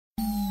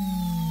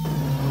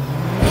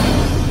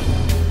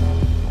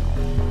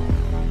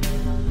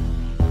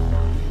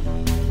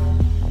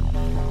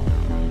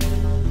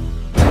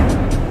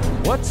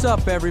What's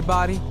up,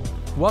 everybody?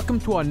 Welcome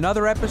to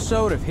another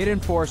episode of Hidden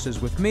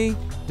Forces with me,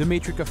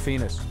 Demetri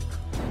Kofinas.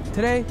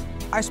 Today,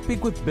 I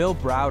speak with Bill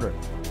Browder.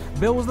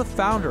 Bill was the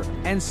founder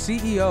and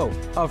CEO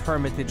of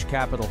Hermitage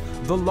Capital,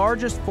 the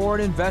largest foreign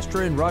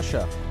investor in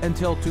Russia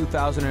until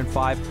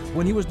 2005,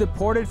 when he was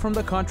deported from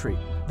the country,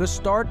 the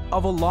start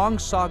of a long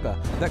saga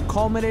that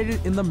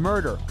culminated in the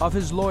murder of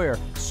his lawyer,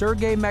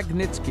 Sergei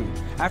Magnitsky,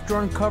 after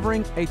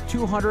uncovering a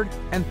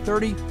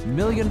 $230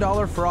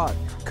 million fraud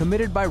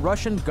committed by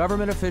Russian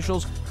government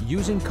officials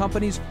using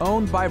companies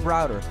owned by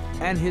Browder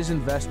and his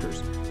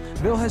investors.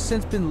 Bill has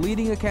since been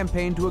leading a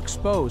campaign to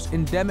expose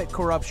endemic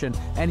corruption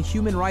and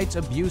human rights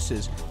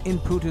abuses in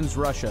Putin's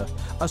Russia,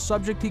 a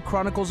subject he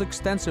chronicles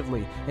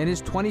extensively in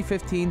his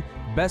 2015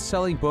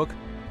 best-selling book,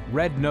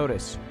 Red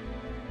Notice.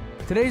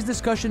 Today's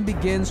discussion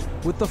begins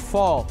with the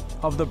fall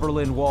of the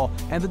Berlin Wall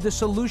and the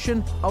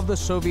dissolution of the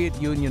Soviet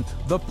Union,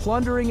 the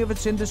plundering of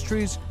its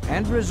industries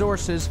and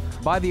resources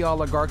by the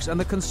oligarchs, and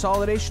the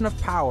consolidation of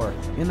power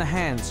in the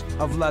hands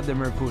of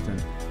Vladimir Putin.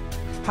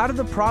 How did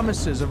the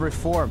promises of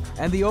reform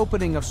and the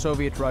opening of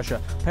Soviet Russia,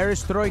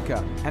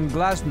 perestroika and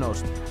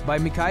Glasnost by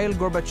Mikhail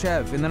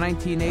Gorbachev in the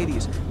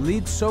 1980s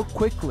lead so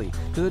quickly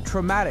to the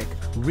traumatic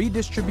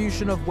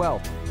redistribution of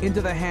wealth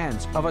into the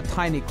hands of a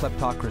tiny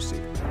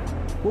kleptocracy?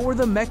 What were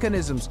the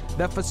mechanisms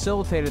that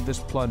facilitated this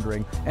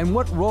plundering, and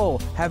what role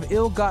have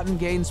ill-gotten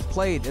gains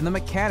played in the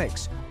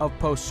mechanics of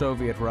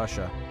post-Soviet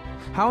Russia?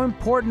 How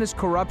important is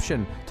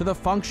corruption to the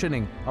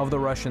functioning of the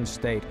Russian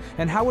state?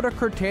 And how would a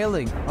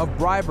curtailing of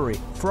bribery,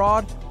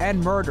 fraud, and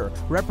murder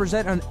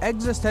represent an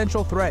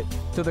existential threat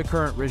to the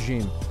current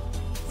regime?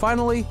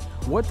 Finally,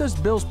 what does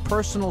Bill's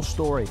personal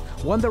story,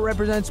 one that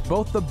represents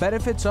both the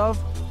benefits of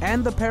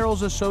and the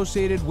perils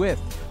associated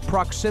with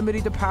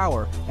proximity to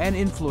power and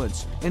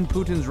influence in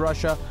Putin's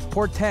Russia,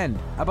 portend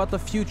about the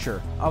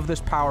future of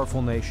this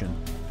powerful nation?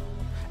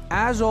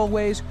 As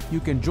always, you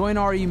can join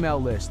our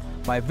email list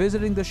by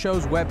visiting the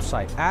show's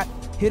website at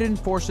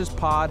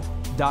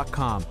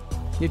hiddenforcespod.com.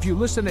 If you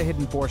listen to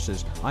Hidden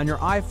Forces on your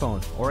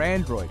iPhone or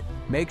Android,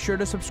 make sure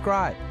to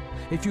subscribe.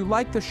 If you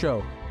like the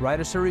show, write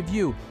us a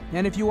review.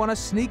 And if you want a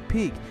sneak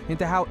peek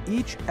into how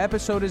each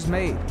episode is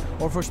made,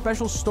 or for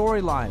special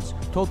storylines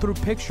told through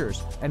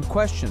pictures and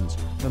questions,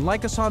 then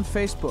like us on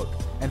Facebook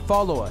and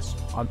follow us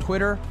on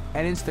Twitter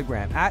and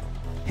Instagram at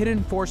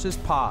Hidden Forces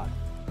Pod.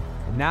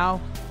 And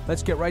now,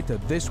 let's get right to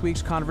this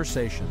week's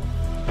conversation.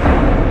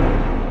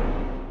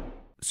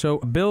 So,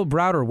 Bill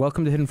Browder,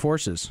 welcome to Hidden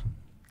Forces.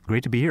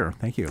 Great to be here.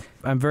 Thank you.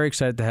 I'm very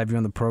excited to have you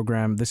on the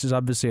program. This is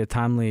obviously a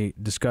timely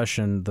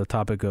discussion, the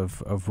topic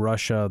of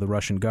Russia, the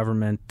Russian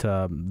government,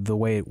 the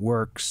way it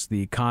works,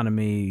 the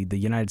economy, the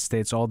United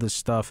States, all this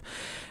stuff.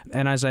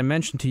 And as I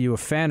mentioned to you, a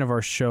fan of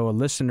our show, a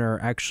listener,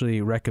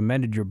 actually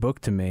recommended your book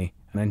to me,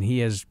 and he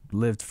has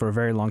lived for a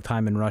very long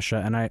time in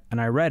Russia,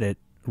 and I read it.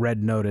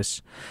 Red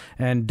Notice,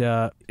 and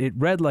it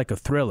read like a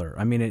thriller.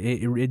 I mean,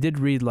 it did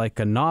read like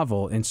a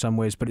novel in some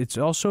ways, but it's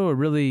also a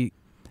really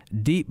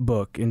deep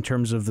book in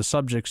terms of the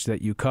subjects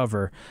that you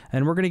cover,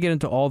 and we're going to get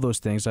into all those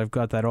things. I've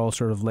got that all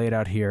sort of laid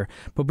out here.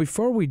 But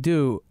before we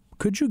do,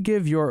 could you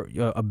give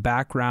a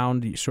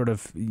background, sort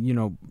of,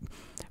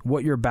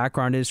 what your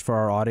background is for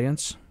our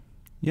audience?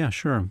 Yeah,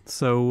 sure.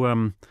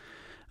 So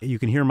you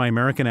can hear my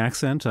American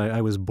accent.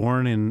 I was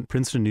born in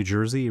Princeton, New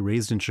Jersey,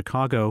 raised in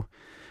Chicago.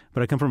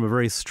 But I come from a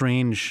very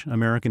strange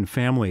American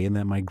family in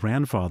that my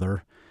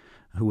grandfather,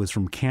 who was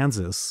from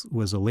Kansas,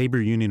 was a labor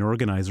union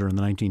organizer in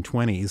the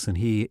 1920s, and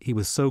he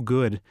was so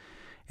good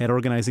at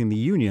organizing the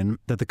union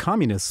that the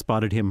communists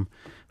spotted him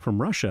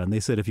from Russia. And they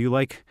said, if you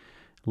like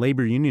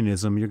labor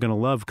unionism, you're going to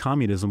love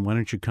communism. Why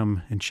don't you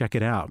come and check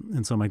it out?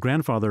 And so my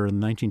grandfather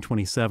in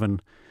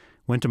 1927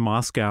 went to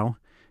Moscow.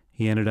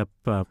 He ended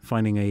up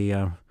finding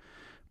a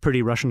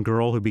pretty Russian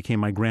girl who became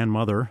my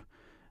grandmother.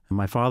 And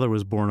my father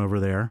was born over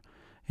there.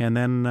 And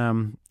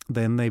then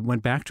they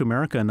went back to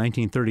America in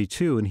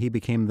 1932, and he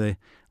became the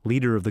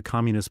leader of the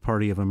Communist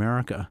Party of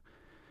America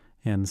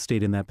and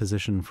stayed in that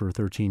position for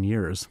 13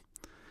 years.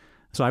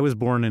 So I was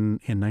born in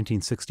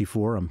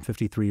 1964. I'm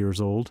 53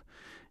 years old.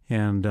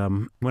 And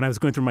when I was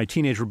going through my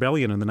teenage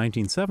rebellion in the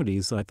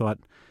 1970s, I thought,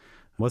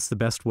 what's the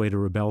best way to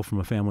rebel from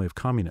a family of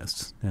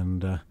communists?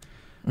 And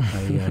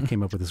I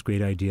came up with this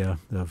great idea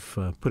of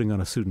putting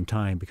on a suit and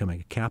tie and becoming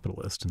a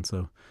capitalist. And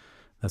so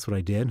that's what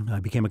I did. I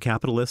became a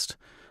capitalist.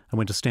 I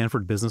went to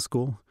Stanford Business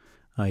School.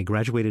 I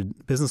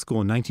graduated business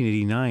school in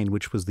 1989,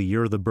 which was the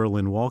year the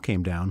Berlin Wall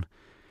came down.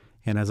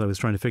 And as I was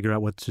trying to figure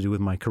out what to do with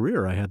my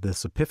career, I had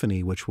this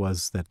epiphany, which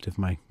was that if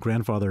my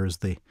grandfather was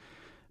the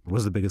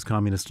biggest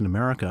communist in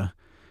America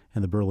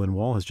and the Berlin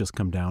Wall has just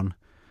come down,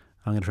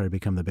 I'm going to try to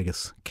become the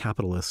biggest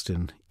capitalist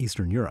in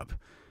Eastern Europe.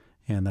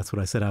 And that's what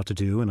I set out to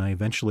do. And I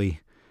eventually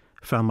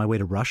found my way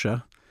to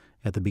Russia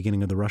at the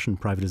beginning of the Russian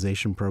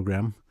privatization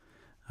program.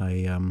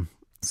 I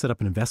set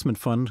up an investment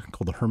fund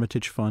called the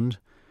Hermitage Fund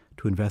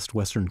to invest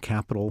Western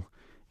capital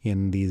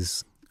in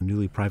these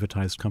newly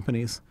privatized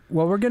companies.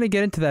 Well, we're going to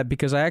get into that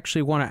because I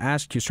actually want to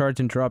ask you, sorry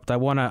to interrupt, I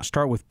want to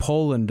start with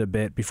Poland a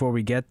bit before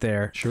we get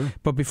there. Sure.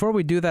 But before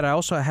we do that, I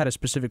also had a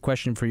specific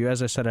question for you.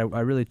 As I said, I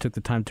really took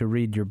the time to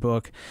read your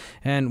book.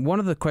 And one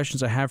of the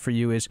questions I have for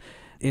you is,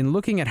 in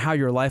looking at how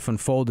your life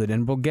unfolded,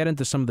 and we'll get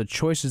into some of the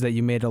choices that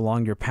you made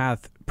along your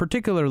path,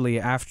 particularly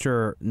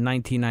after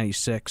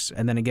 1996,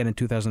 and then again in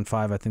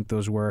 2005, I think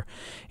those were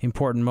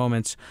important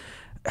moments,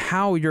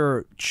 how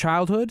your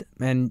childhood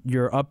and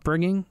your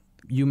upbringing,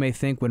 you may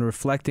think when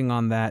reflecting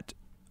on that,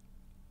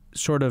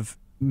 sort of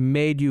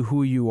made you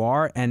who you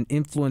are and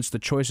influenced the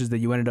choices that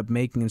you ended up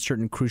making in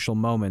certain crucial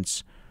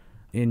moments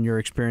in your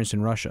experience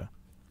in Russia.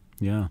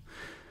 Yeah.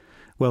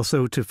 Well,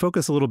 so to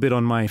focus a little bit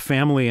on my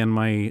family and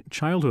my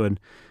childhood,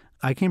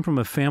 I came from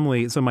a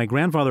family. So my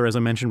grandfather, as I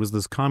mentioned, was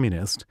this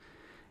communist,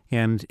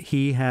 and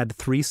he had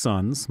 3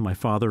 sons, my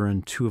father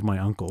and 2 of my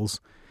uncles.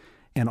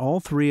 And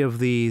all 3 of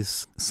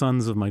these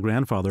sons of my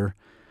grandfather,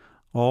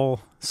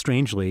 all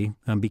strangely,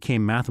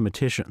 became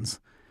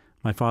mathematicians.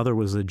 My father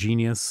was a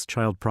genius,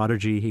 child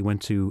prodigy. He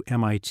went to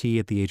MIT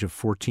at the age of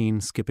 14,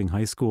 skipping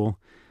high school.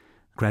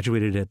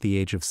 Graduated at the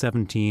age of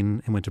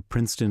 17 and went to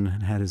Princeton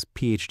and had his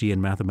PhD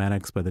in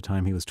mathematics by the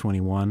time he was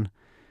 21.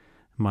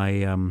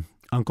 My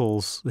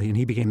uncles, and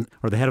he became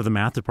the head of the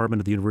math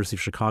department at the University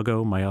of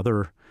Chicago. My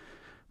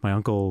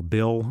uncle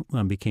Bill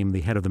became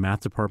the head of the math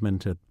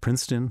department at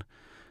Princeton.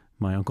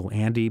 My uncle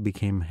Andy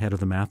became head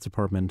of the math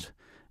department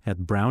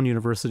at Brown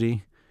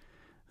University.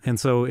 And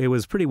so it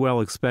was pretty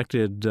well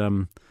expected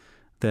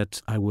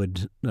that I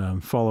would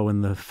follow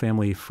in the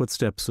family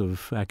footsteps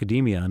of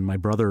academia, and my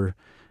brother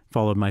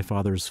followed my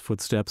father's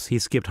footsteps. He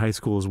skipped high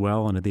school as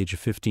well, and at the age of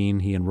 15,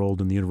 he enrolled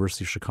in the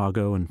University of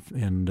Chicago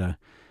and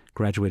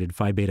graduated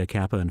Phi Beta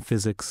Kappa in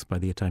physics by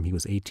the time he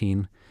was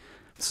 18.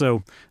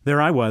 So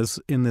there I was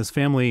in this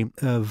family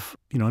of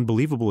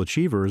unbelievable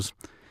achievers.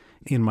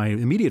 In my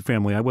immediate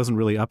family, I wasn't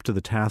really up to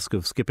the task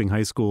of skipping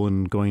high school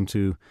and going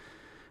to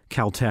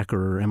Caltech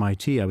or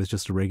MIT. I was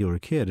just a regular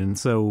kid. And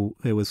so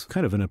it was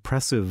kind of an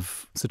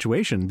oppressive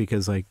situation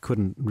because I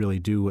couldn't really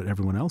do what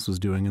everyone else was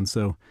doing. And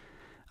so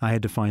I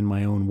had to find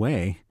my own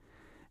way,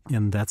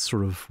 and that's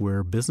sort of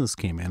where business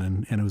came in.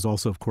 And it was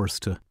also, of course,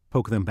 to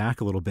poke them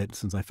back a little bit,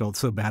 since I felt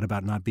so bad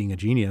about not being a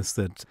genius,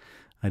 that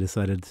I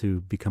decided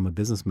to become a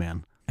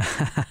businessman.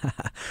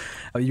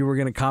 You were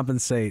going to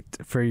compensate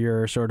for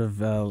your sort of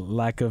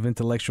lack of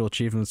intellectual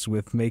achievements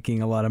with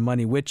making a lot of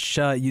money, which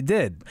you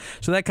did.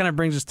 So that kind of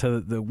brings us to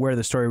where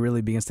the story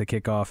really begins to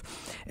kick off.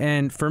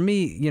 And for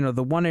me,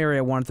 the one area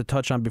I wanted to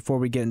touch on before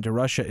we get into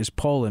Russia is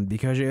Poland,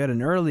 because you had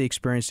an early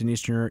experience in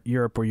Eastern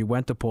Europe where you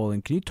went to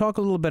Poland. Can you talk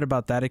a little bit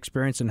about that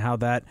experience and how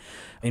that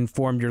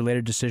informed your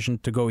later decision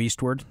to go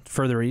eastward,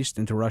 further east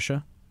into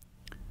Russia?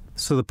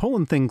 So the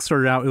Poland thing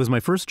started out, it was my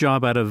first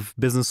job out of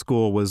business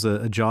school, was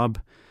a job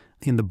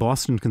in the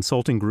Boston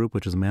Consulting Group,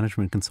 which is a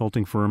management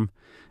consulting firm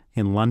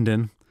in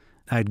London.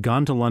 I'd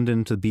gone to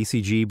London to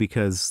BCG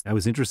because I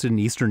was interested in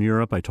Eastern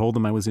Europe. I told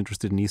them I was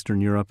interested in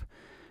Eastern Europe,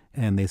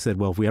 and they said,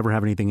 well, if we ever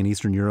have anything in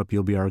Eastern Europe,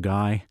 you'll be our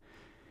guy.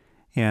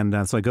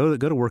 And so I go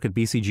to work at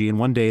BCG, and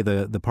one day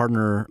the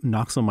partner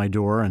knocks on my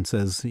door and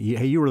says,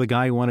 hey, you were the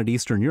guy who wanted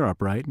Eastern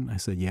Europe, right? And I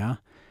said, yeah.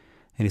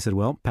 And he said,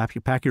 well,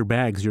 pack your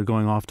bags, you're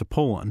going off to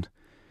Poland.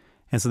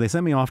 And so they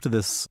sent me off to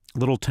this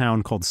little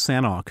town called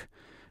Sanok,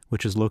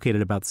 which is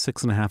located about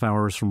 6.5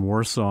 hours from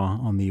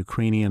Warsaw on the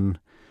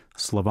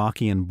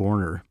Ukrainian-Slovakian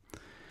border.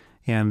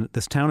 And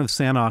this town of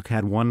Sanok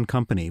had one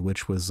company,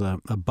 which was a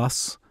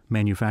bus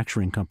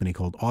manufacturing company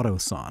called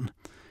Autosan.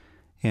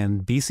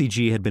 And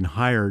BCG had been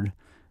hired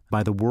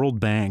by the World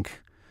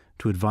Bank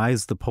to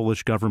advise the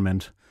Polish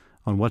government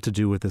on what to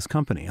do with this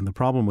company. And the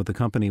problem with the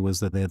company was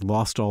that they had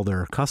lost all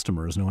their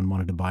customers. No one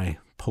wanted to buy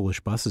Polish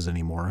buses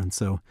anymore. And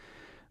so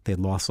they had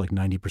lost like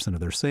 90% of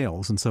their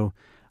sales. And so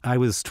I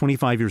was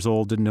 25 years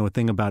old, didn't know a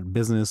thing about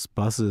business,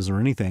 buses, or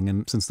anything.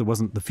 And since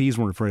the fees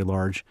weren't very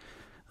large,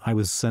 I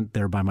was sent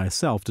there by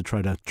myself to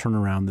try to turn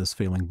around this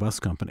failing bus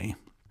company.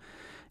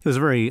 It was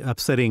a very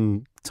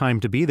upsetting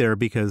time to be there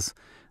because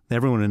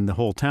everyone in the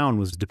whole town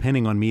was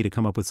depending on me to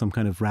come up with some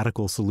kind of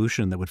radical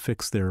solution that would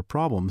fix their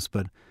problems.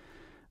 But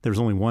there was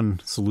only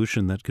one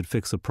solution that could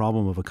fix a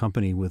problem of a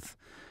company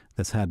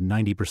that's had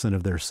 90%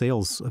 of their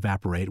sales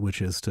evaporate, which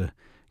is to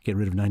get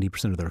rid of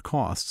 90% of their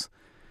costs.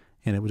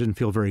 And it didn't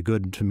feel very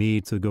good to me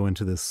to go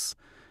into this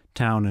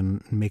town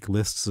and make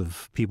lists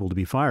of people to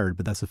be fired,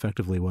 but that's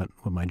effectively what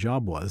my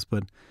job was.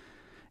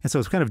 And so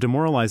it's kind of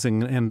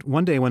demoralizing. And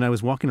one day when I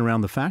was walking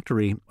around the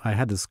factory, I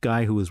had this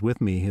guy who was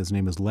with me. His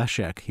name is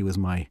Leszek. He was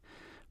my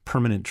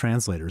permanent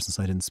translator since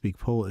I didn't speak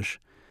Polish.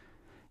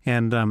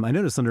 And I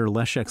noticed under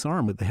Leszek's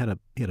arm that he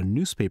had a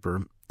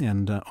newspaper.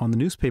 And on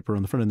the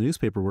front of the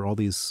newspaper were all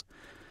these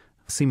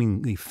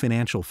seemingly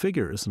financial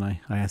figures. And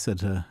I said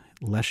to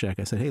Leszek,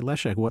 hey,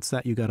 Leszek, what's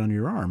that you got on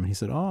your arm? And he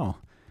said, oh,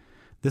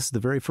 this is the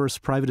very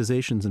first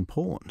privatizations in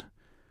Poland.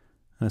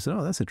 And I said,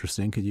 oh, that's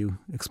interesting. Could you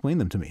explain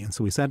them to me? And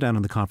so we sat down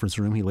in the conference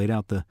room. He laid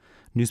out the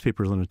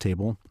newspapers on a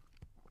table.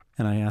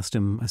 And I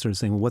started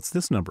saying, well, what's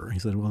this number? He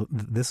said, well,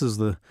 this is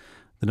the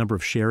number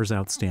of shares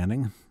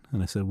outstanding.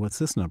 And I said, what's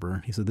this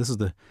number? He said, this is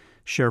the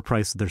share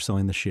price that they're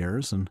selling the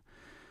shares. And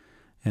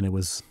it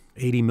was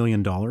 $80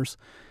 million.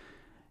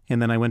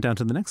 And then I went down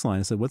to the next line.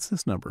 I said, what's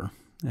this number?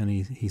 And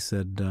he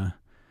said,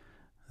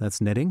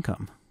 that's net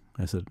income.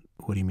 I said,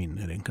 what do you mean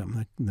net income?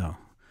 Like, no.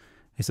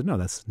 He said, no,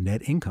 that's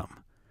net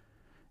income.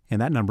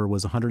 And that number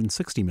was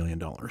 $160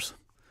 million.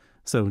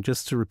 So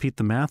just to repeat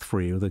the math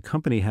for you, the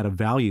company had a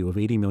value of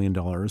 $80 million,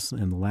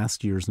 and the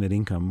last year's net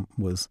income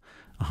was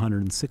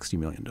 $160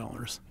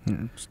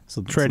 million.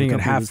 So trading at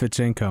half its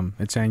income,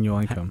 its annual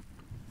income.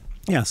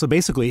 Yeah, so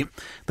basically,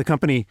 the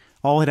company,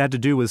 all it had to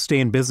do was stay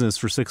in business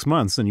for 6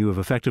 months, and you have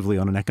effectively,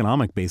 on an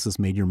economic basis,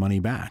 made your money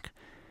back.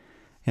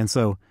 And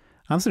so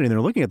I'm sitting there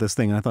looking at this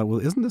thing, and I thought, well,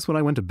 isn't this what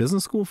I went to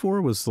business school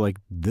for? Was like,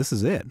 this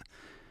is it.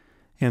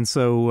 And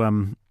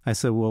so I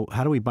said, well,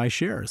 how do we buy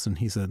shares? And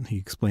he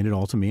explained it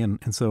all to me.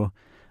 And so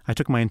I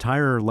took my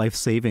entire life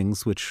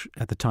savings, which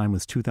at the time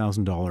was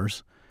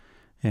 $2,000,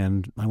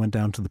 and I went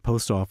down to the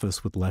post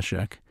office with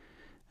Leszek,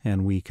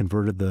 and we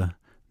converted the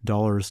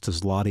dollars to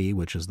zloty,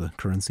 which is the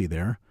currency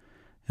there.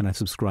 And I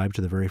subscribed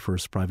to the very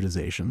first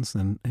privatizations,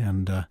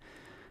 and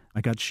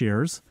I got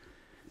shares.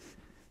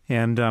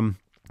 And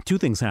two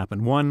things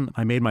happened. One,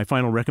 I made my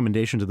final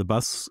recommendation to the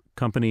bus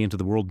company and to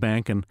the World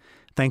Bank, and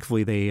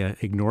thankfully they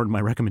ignored my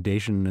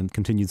recommendation and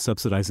continued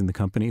subsidizing the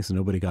company, so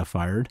nobody got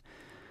fired,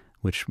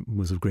 which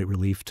was a great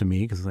relief to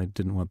me because I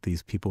didn't want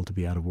these people to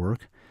be out of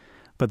work.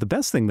 But the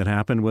best thing that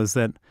happened was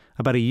that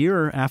about a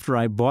year after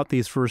I bought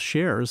these first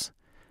shares,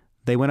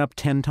 they went up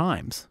 10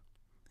 times.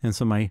 And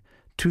so my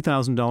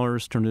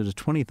 $2,000 turned into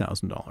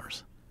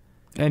 $20,000.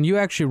 And you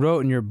actually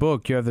wrote in your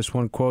book, you have this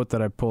one quote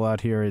that I pull out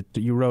here.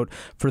 You wrote,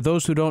 "For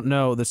those who don't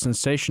know, the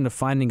sensation of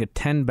finding a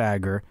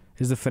 10-bagger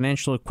is the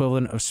financial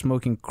equivalent of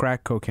smoking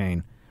crack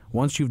cocaine.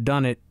 Once you've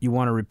done it, you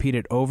want to repeat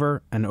it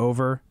over and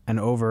over and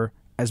over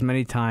as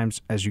many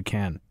times as you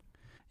can."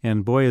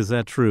 And boy, is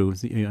that true.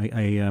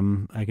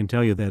 I can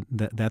tell you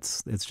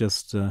it's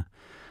just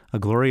a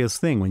glorious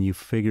thing when you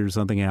figure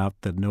something out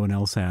that no one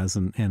else has,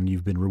 and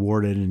you've been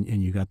rewarded,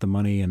 and you got the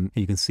money, and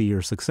you can see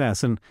your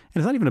success. And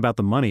it's not even about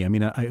the money. I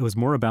mean, it was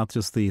more about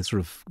just the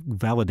sort of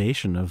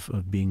validation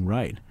of being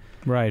right.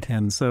 Right.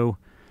 And so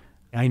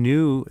I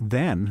knew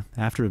then,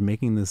 after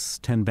making this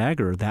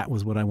 10-bagger, that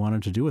was what I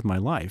wanted to do with my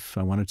life.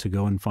 I wanted to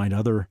go and find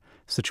other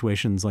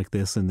situations like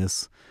this in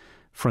this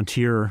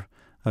frontier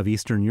of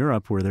Eastern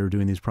Europe where they were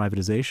doing these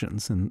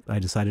privatizations. And I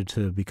decided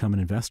to become an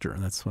investor,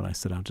 and that's what I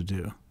set out to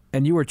do.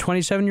 And you were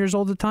 27 years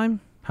old at the time?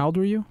 How old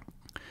were you?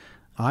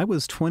 I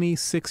was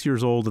 26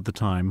 years old at the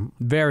time.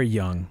 Very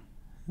young.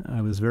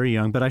 I was very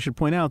young, but I should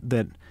point out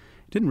that it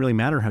didn't really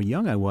matter how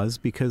young I was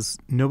because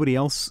nobody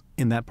else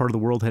in that part of the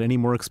world had any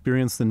more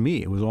experience than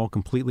me. It was all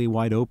completely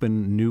wide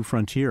open, new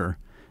frontier.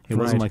 It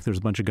wasn't like there's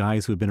a bunch of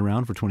guys who had been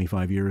around for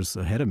 25 years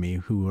ahead of me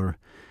who were,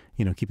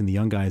 keeping the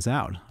young guys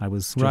out. I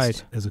was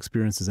just as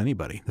experienced as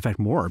anybody. In fact,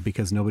 more,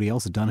 because nobody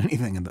else had done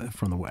anything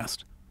from the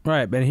West.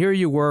 Right, but here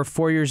you were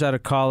 4 years out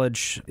of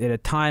college at a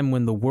time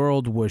when the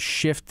world was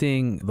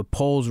shifting, the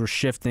poles were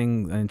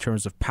shifting in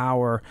terms of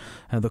power,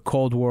 and the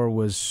Cold War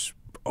was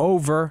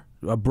over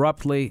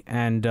abruptly,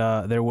 and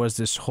there was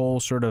this whole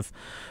sort of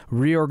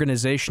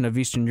reorganization of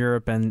Eastern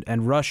Europe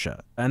and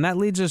Russia. And that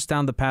leads us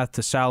down the path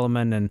to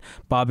Salomon and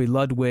Bobby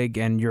Ludwig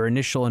and your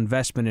initial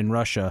investment in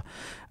Russia.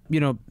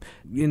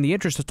 In the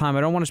interest of time,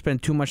 I don't want to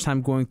spend too much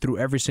time going through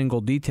every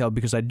single detail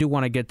because I do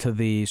want to get to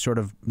the sort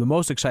of the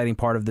most exciting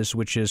part of this,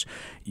 which is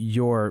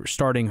your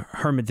starting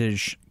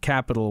Hermitage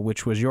Capital,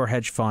 which was your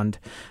hedge fund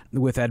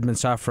with Edmund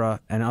Safra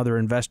and other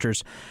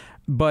investors.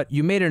 But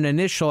you made an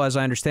initial, as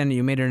I understand it,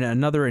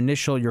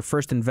 your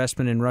first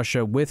investment in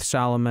Russia with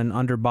Salomon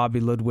under Bobby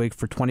Ludwig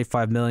for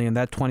 $25 million.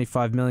 That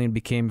 $25 million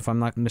became, if I'm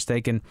not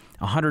mistaken,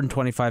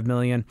 $125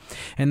 million.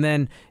 And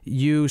then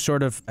you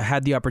sort of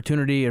had the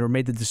opportunity or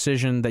made the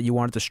decision that you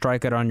wanted to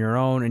strike it on your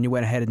own, and you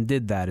went ahead and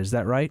did that. Is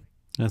that right?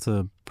 That's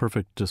a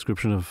perfect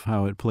description of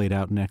how it played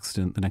out next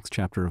in the next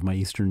chapter of my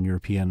Eastern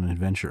European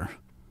adventure.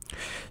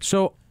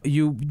 So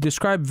you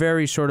describe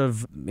very sort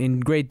of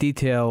in great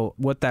detail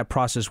what that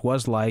process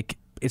was like.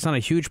 It's not a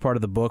huge part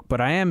of the book, but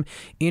I am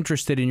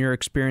interested in your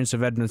experience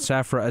of Edmund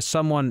Safra as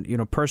someone,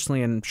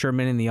 personally, and I'm sure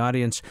many in the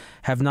audience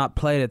have not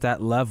played at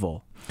that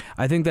level.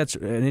 I think that's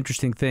an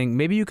interesting thing.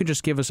 Maybe you could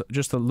just give us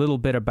just a little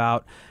bit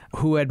about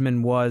who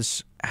Edmund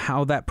was,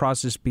 how that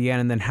process began,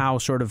 and then how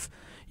sort of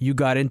you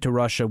got into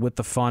Russia with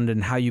the fund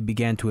and how you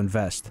began to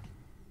invest.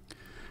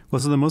 Well,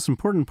 so the most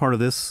important part of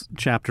this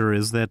chapter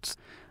is that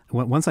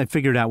once I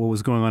figured out what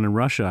was going on in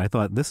Russia, I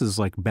thought this is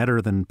like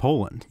better than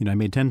Poland. I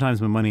made 10 times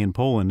my money in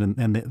Poland,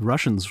 and the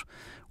Russians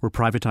were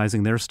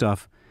privatizing their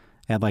stuff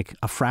at like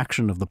a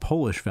fraction of the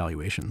Polish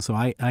valuation. So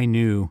I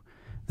knew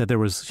that there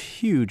was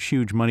huge,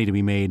 huge money to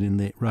be made in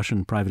the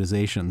Russian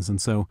privatizations.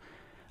 And so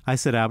I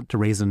set out to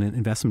raise an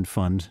investment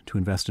fund to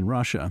invest in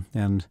Russia.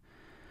 And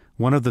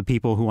one of the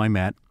people who I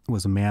met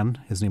was a man.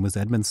 His name was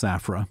Edmund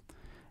Safra.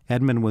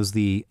 Edmund was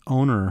the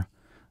owner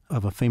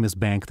of a famous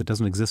bank that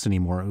doesn't exist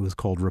anymore. It was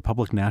called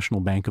Republic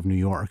National Bank of New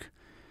York.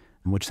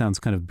 which sounds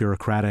kind of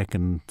bureaucratic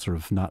and sort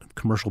of not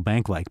commercial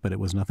bank-like, but it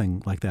was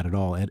nothing like that at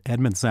all.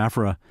 Edmund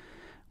Safra,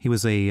 he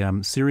was a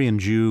Syrian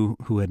Jew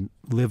who had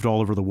lived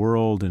all over the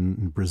world,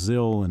 in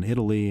Brazil and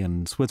Italy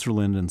and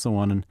Switzerland and so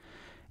on,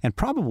 and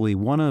probably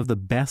one of the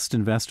best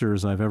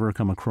investors I've ever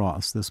come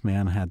across. This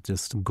man had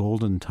just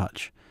golden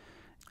touch.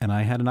 And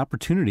I had an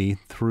opportunity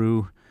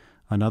through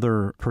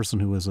another person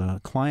who was a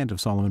client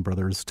of Salomon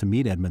Brothers to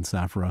meet Edmund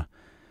Safra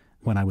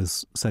when I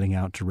was setting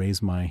out to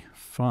raise my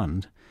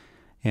fund.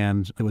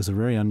 And it was a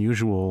very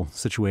unusual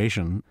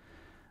situation.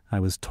 I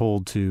was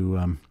told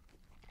to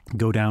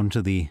go down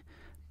to the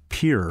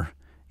pier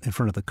in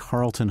front of the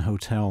Carlton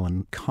Hotel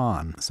in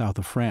Cannes, south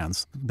of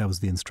France. That was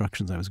the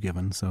instructions I was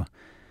given. So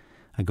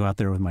I go out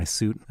there with my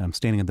suit. I'm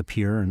standing at the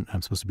pier, and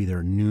I'm supposed to be there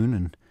at noon,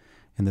 and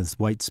this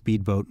white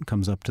speedboat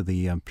comes up to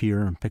the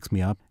pier and picks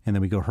me up. And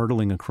then we go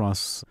hurtling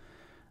across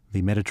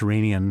the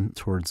Mediterranean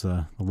towards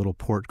a little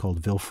port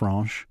called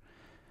Villefranche.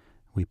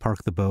 We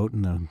park the boat,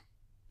 and a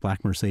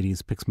black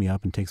Mercedes picks me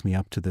up and takes me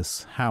up to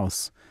this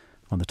house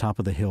on the top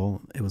of the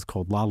hill. It was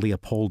called La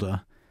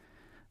Leopolda.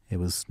 It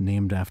was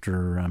named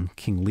after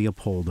King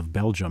Leopold of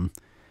Belgium.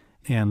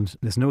 And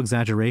there's no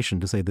exaggeration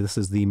to say this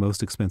is the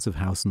most expensive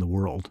house in the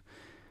world.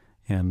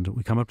 And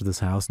we come up to this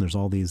house, and there's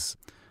all these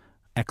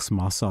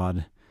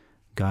ex-Mossad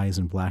guys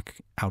in black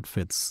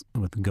outfits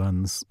with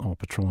guns all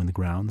patrolling the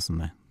grounds.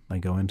 And I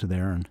go into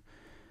there and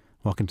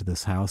walk into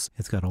this house.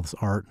 It's got all this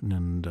art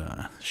and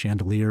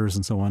chandeliers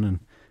and so on. And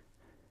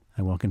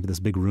I walk into this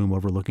big room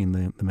overlooking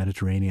the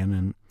Mediterranean,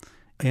 and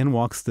in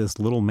walks this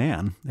little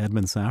man,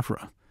 Edmund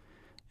Safra.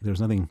 There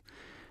was nothing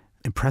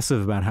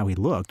impressive about how he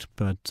looked,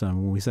 but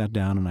when we sat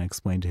down and I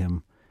explained to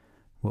him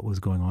what was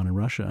going on in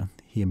Russia,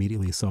 he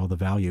immediately saw the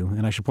value.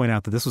 And I should point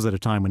out that this was at a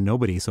time when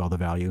nobody saw the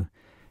value.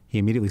 He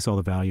immediately saw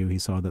the value. He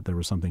saw that there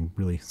was something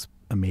really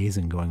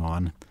amazing going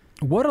on.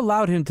 What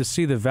allowed him to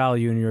see the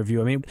value in your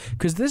view? I mean,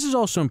 because this is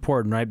also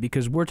important, right?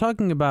 Because we're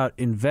talking about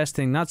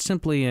investing not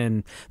simply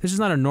in, this is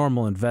not a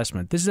normal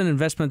investment. This is an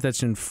investment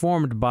that's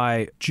informed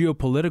by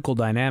geopolitical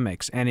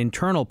dynamics and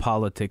internal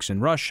politics in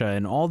Russia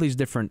and all these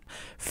different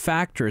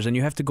factors. And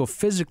you have to go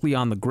physically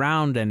on the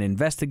ground and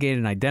investigate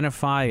and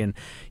identify. And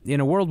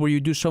in a world where you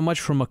do so much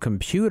from a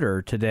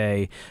computer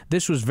today,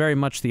 this was very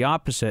much the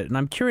opposite. And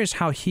I'm curious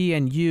how he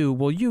and you,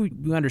 well, you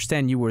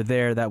understand you were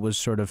there. That was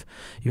sort of,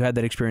 you had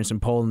that experience in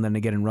Poland, then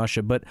again in Russia.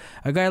 But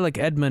a guy like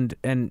Edmund,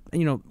 and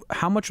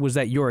how much was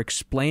that you're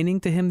explaining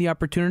to him the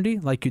opportunity,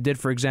 like you did,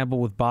 for example,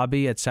 with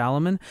Bobby at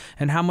Salomon,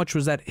 and how much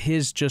was that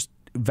his just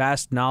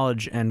vast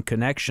knowledge and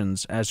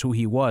connections as who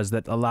he was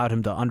that allowed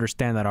him to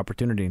understand that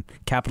opportunity and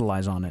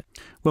capitalize on it?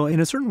 Well, in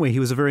a certain way, he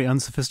was a very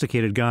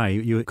unsophisticated guy.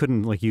 You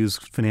couldn't use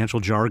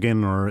financial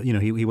jargon, or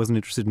he wasn't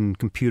interested in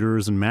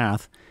computers and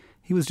math.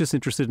 He was just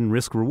interested in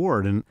risk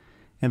reward, and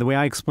the way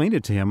I explained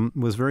it to him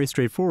was very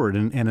straightforward.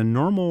 And a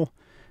normal,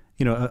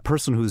 a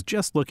person who's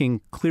just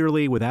looking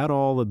clearly without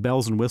all the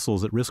bells and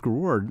whistles at risk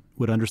reward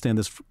would understand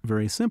this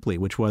very simply,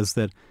 which was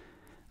that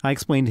I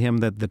explained to him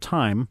that at the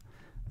time,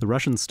 the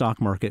Russian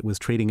stock market was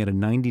trading at a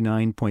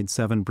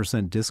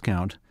 99.7%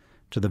 discount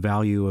to the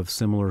value of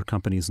similar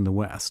companies in the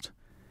West.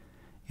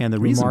 And the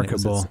reason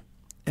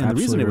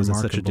it was at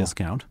such a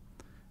discount,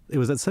 it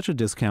was at such a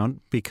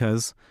discount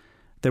because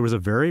there was a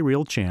very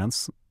real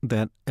chance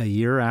that a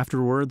year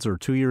afterwards or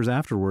 2 years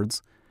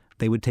afterwards,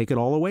 they would take it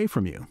all away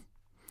from you.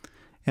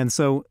 And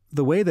so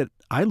the way that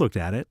I looked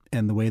at it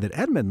and the way that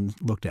Edmund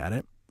looked at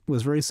it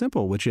was very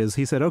simple, which is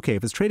he said, okay,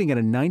 if it's trading at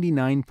a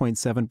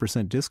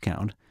 99.7%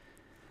 discount,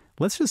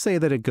 let's just say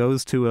that it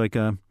goes to like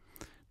a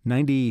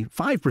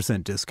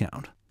 95%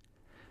 discount.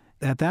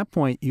 At that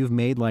point, you've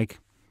made like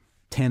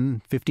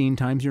 10, 15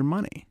 times your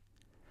money.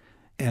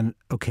 And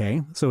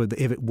okay, so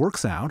if it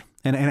works out,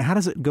 and how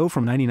does it go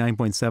from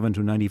 99.7 to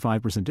a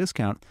 95%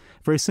 discount?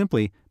 Very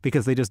simply,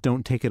 because they just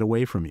don't take it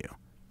away from you.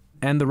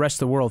 And the rest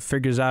of the world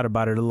figures out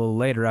about it a little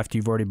later after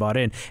you've already bought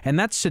in. And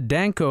that's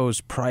Sedanko's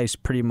price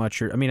pretty much.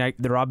 There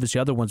are obviously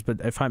other ones, but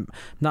if I'm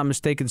not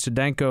mistaken,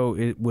 Sedanko,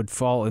 it would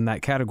fall in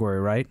that category,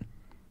 right?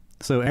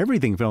 So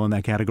everything fell in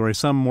that category,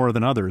 some more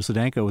than others.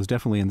 Sedanko was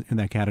definitely in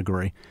that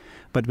category.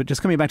 But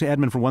just coming back to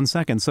Edmund for 1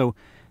 second, so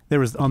there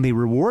was, on the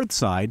reward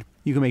side,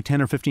 you can make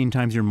 10 or 15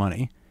 times your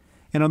money.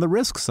 And on the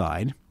risk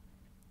side,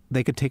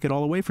 they could take it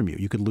all away from you.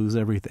 You could lose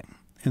everything.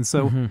 And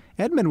so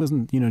Edmund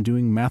wasn't,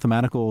 doing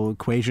mathematical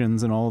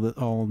equations and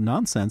all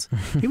nonsense.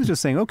 He was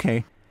just saying,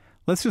 okay,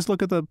 let's just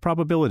look at the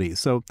probabilities.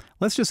 So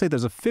let's just say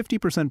there's a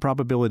 50%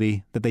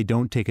 probability that they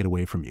don't take it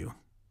away from you.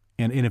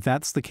 And if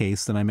that's the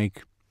case, then I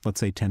make,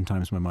 let's say, 10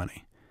 times my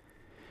money.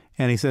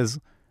 And he says,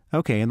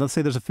 okay, and let's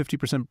say there's a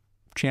 50%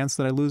 chance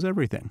that I lose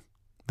everything.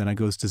 Then it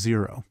goes to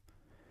zero.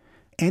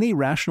 Any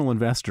rational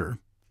investor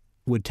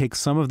would take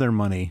some of their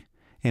money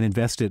and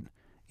invest it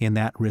in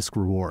that risk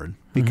reward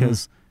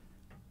because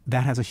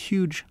that has a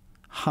huge,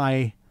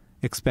 high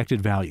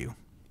expected value.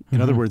 In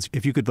other words,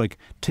 if you could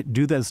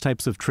do those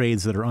types of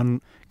trades that are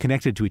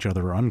unconnected to each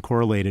other or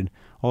uncorrelated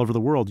all over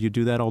the world, you'd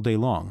do that all day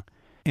long.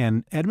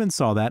 And Edmund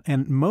saw that,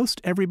 and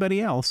most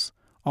everybody else,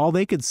 all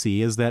they could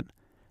see is that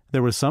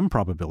there was some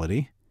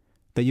probability,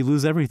 that you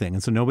lose everything.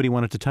 And so nobody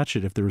wanted to touch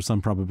it if there was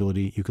some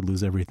probability you could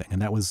lose everything.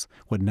 And that was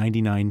what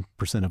 99%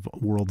 of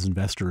world's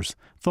investors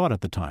thought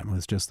at the time. It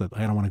was just that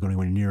I don't want to go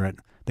anywhere near it.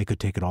 They could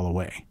take it all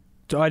away.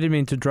 So I didn't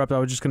mean to interrupt. I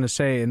was just going to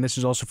say, and this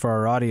is also for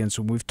our audience,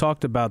 we've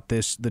talked about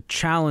this, the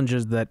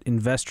challenges that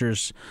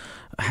investors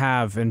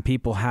have and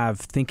people have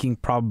thinking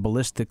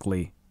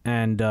probabilistically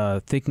and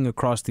thinking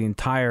across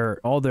the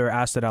all their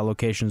asset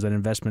allocations and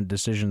investment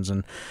decisions.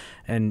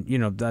 And you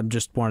know, I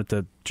just wanted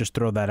to just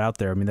throw that out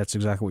there. I mean, that's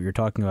exactly what you're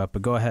talking about,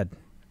 but go ahead.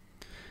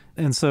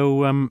 And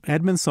so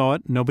Edmund saw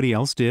it. Nobody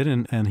else did.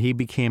 And he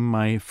became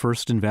my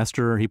first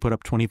investor. He put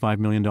up $25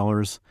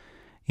 million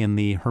in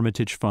the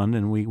Hermitage Fund,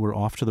 and we were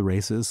off to the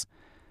races.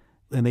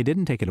 And they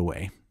didn't take it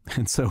away.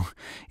 And so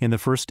in the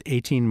first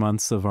 18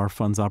 months of our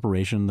fund's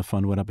operation, the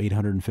fund went up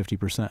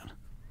 850%.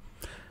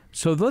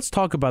 So let's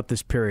talk about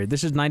this period.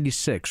 This is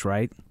 96,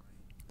 right?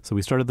 So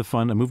we started the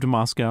fund. I moved to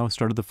Moscow,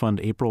 started the fund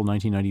April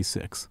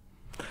 1996.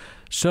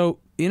 So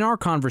in our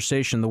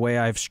conversation, the way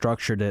I've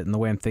structured it and the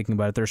way I'm thinking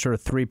about it, there's sort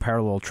of three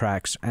parallel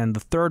tracks. And the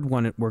third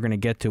one we're going to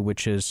get to,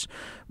 which is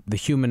the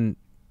human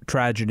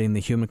tragedy and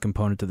the human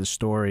component to the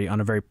story on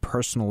a very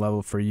personal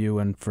level for you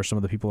and for some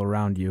of the people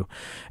around you.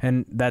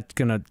 And that's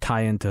going to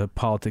tie into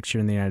politics here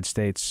in the United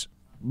States.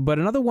 But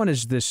another one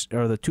is this,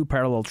 or the two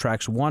parallel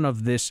tracks, one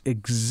of this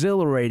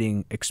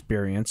exhilarating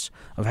experience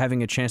of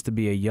having a chance to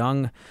be a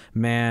young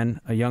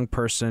man, a young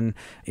person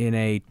in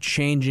a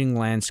changing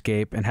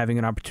landscape and having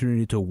an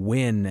opportunity to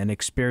win and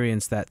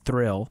experience that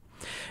thrill.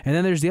 And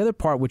then there's the other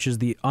part, which is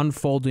the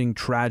unfolding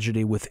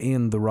tragedy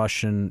within the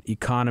Russian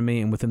economy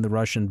and within the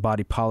Russian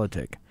body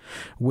politic,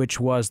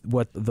 which was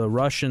what the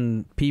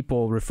Russian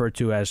people refer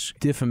to as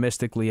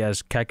euphemistically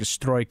as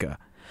kakistroika,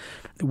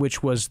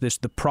 which was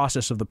the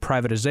process of the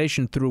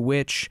privatization through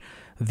which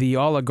the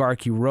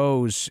oligarchy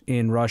rose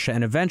in Russia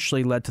and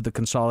eventually led to the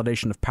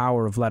consolidation of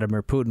power of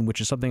Vladimir Putin, which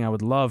is something I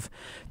would love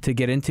to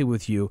get into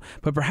with you.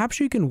 But perhaps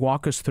you can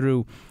walk us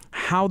through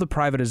how the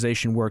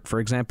privatization worked. For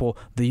example,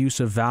 the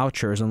use of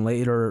vouchers and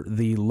later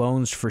the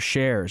loans for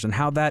shares, and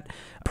how that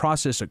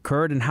process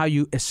occurred and how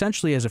you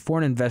essentially as a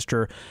foreign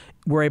investor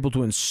were able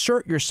to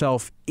insert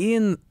yourself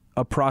in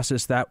a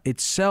process that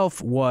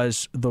itself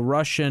was the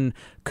Russian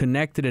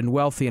connected and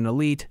wealthy and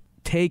elite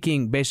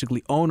taking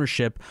basically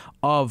ownership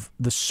of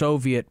the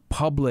Soviet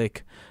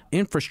public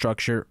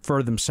infrastructure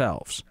for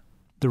themselves.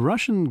 The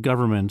Russian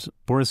government,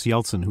 Boris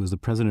Yeltsin, who was the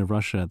president of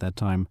Russia at that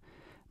time,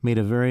 made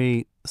a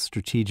very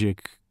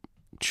strategic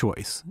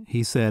choice.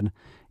 He said,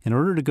 in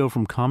order to go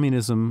from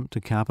communism to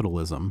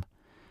capitalism,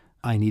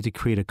 I need to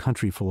create a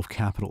country full of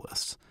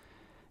capitalists.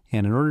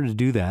 And in order to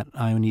do that,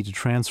 I need to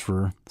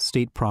transfer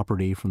state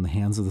property from the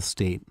hands of the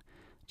state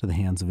to the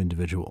hands of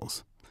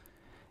individuals.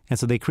 And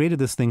so they created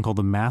this thing called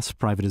the mass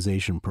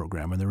privatization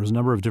program, and there was a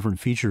number of different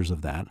features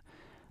of that.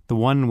 The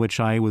one which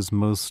I was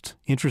most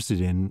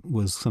interested in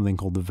was something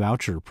called the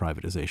voucher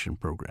privatization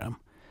program.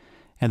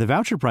 And the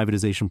voucher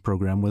privatization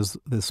program was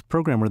this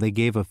program where they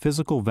gave a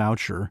physical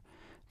voucher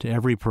to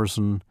every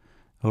person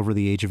over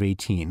the age of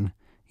 18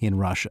 in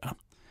Russia.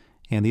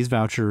 And these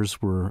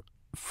vouchers were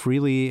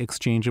freely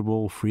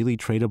exchangeable, freely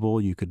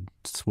tradable. You could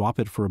swap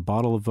it for a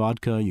bottle of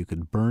vodka. You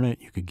could burn it.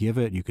 You could give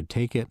it. You could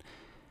take it.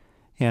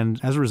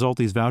 And as a result,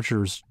 these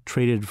vouchers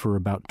traded for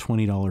about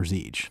 $20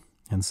 each.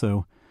 And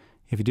so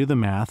if you do the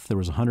math, there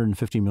was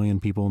 150 million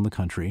people in the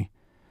country.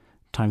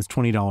 Times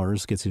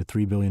 $20 gets you to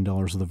 $3 billion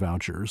of the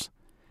vouchers.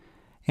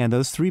 And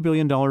those $3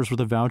 billion worth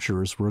of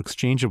vouchers were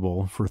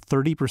exchangeable for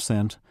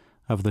 30%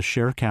 of the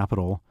share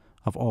capital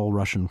of all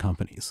Russian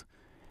companies.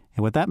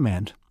 And what that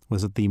meant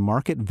was that the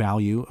market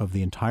value of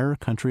the entire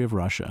country of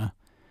Russia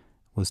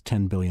was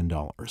 $10 billion.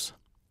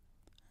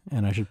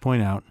 And I should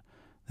point out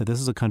that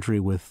this is a country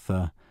with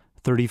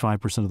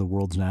 35% of the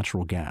world's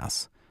natural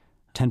gas,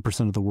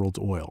 10% of the world's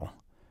oil,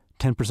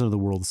 10% of the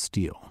world's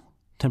steel,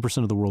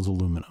 10% of the world's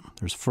aluminum.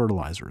 There's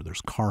fertilizer,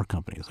 there's car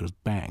companies, there's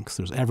banks,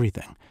 there's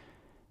everything.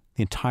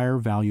 The entire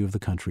value of the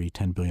country,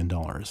 $10 billion.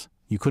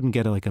 You couldn't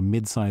get like a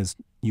mid-sized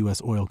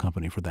U.S. oil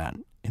company for that.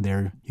 And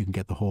there you can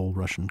get the whole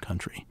Russian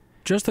country.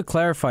 Just to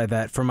clarify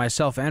that for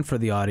myself and for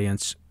the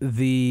audience,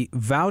 the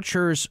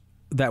vouchers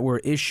that were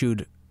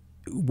issued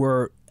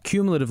were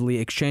cumulatively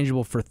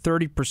exchangeable for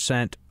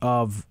 30%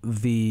 of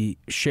the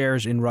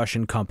shares in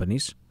Russian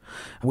companies,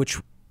 which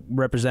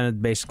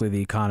represented basically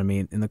the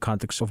economy in the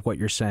context of what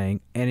you're saying.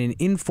 And in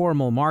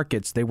informal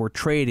markets, they were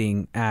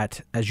trading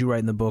at, as you write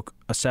in the book,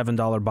 a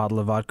 $7 bottle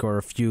of vodka or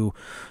a few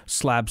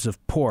slabs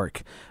of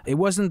pork. It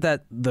wasn't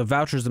that the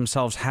vouchers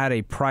themselves had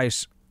a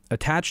price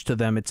attached to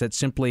them. It's that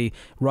simply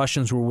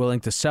Russians were willing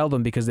to sell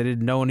them because they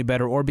didn't know any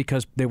better or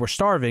because they were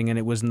starving and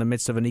it was in the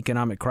midst of an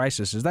economic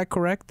crisis. Is that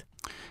correct?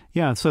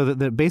 Yeah, so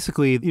that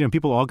basically,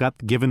 people all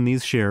got given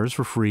these shares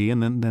for free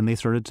and then they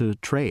started to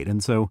trade.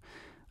 And so,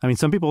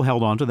 some people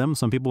held on to them,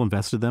 some people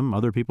invested them,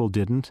 other people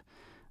didn't.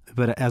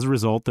 But as a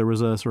result, there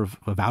was a sort of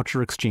a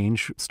voucher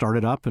exchange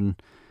started up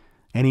and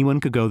anyone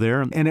could go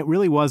there. And it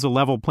really was a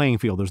level playing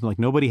field. There's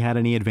nobody had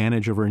any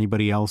advantage over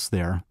anybody else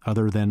there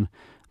other than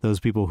those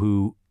people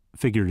who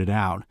figured it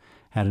out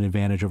had an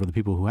advantage over the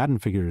people who hadn't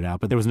figured it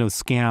out. But there was no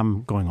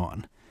scam going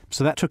on.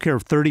 So that took care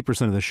of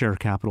 30% of the share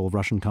capital of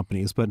Russian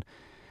companies. But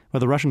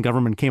the Russian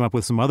government came up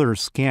with some other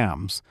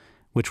scams,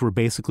 which were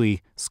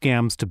basically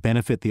scams to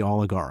benefit the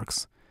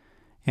oligarchs.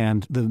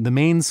 And the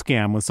main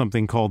scam was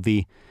something called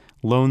the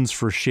Loans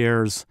for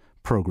Shares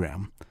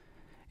program.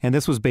 And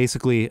this was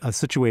basically a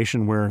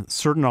situation where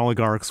certain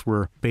oligarchs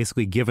were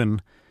basically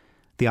given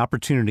the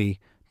opportunity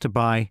to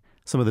buy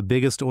some of the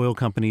biggest oil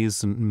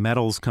companies and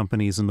metals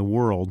companies in the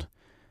world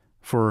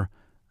for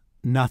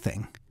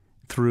nothing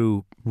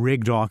through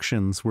rigged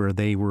auctions where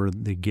they were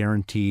the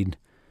guaranteed,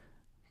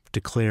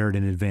 declared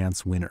in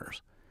advance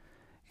winners.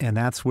 And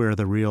that's where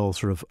the real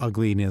sort of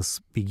ugliness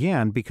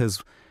began,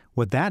 because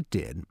what that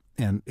did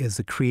is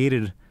it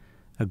created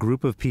a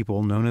group of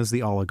people known as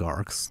the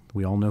oligarchs.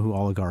 We all know who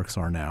oligarchs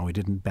are now. We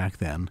didn't back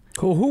then.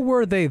 Cool. Who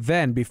were they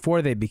then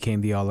before they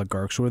became the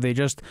oligarchs? Were they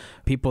just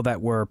people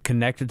that were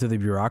connected to the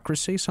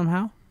bureaucracy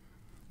somehow?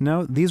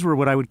 No, these were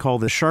what I would call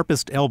the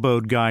sharpest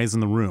elbowed guys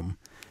in the room.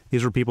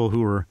 These were people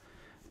who were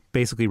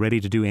basically ready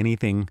to do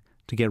anything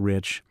to get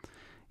rich.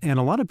 And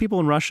a lot of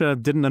people in Russia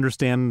didn't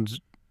understand,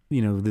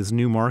 these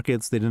new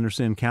markets. They didn't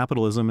understand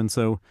capitalism. And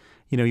so,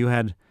 you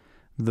had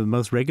the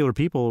most regular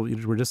people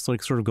were just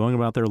like sort of going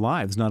about their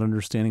lives, not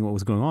understanding what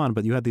was going on.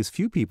 But you had these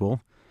few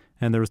people,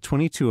 and there was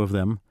 22 of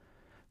them,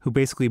 who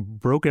basically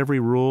broke every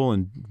rule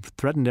and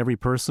threatened every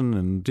person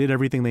and did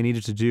everything they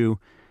needed to do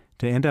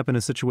to end up in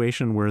a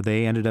situation where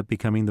they ended up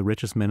becoming the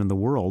richest men in the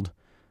world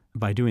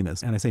by doing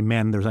this. And I say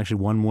men, there's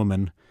actually one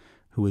woman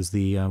who was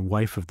the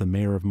wife of the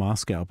mayor of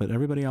Moscow, but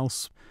everybody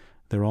else,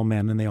 they're all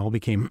men, and they all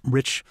became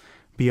rich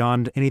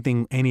beyond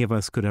anything any of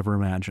us could ever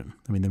imagine.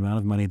 I mean, the amount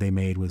of money they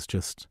made was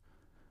just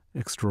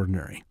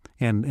extraordinary.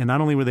 And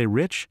not only were they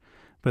rich,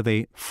 but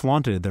they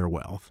flaunted their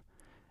wealth.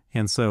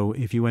 And so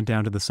if you went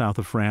down to the south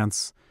of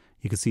France,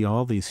 you could see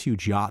all these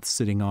huge yachts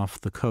sitting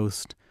off the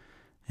coast.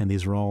 And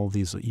these were all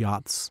these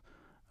yachts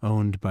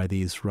owned by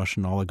these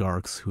Russian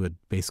oligarchs who had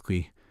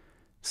basically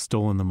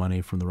stolen the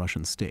money from the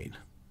Russian state.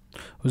 It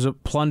was a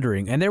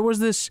plundering. And there was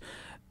this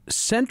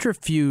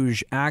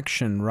centrifuge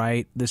action,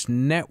 right? This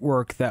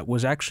network that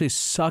was actually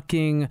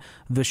sucking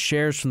the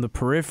shares from the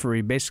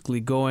periphery, basically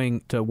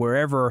going to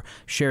wherever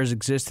shares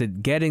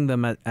existed, getting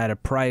them at a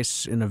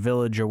price in a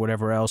village or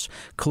whatever else,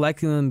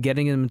 collecting them,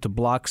 getting them into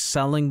blocks,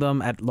 selling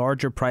them at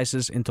larger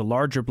prices into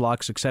larger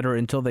blocks, etc.,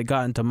 until they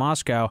got into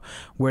Moscow,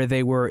 where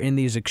they were in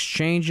these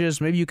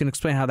exchanges. Maybe you can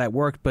explain how that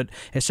worked, but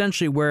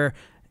essentially where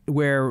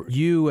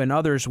you and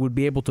others would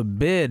be able to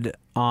bid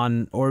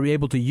on or be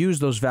able to use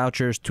those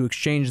vouchers to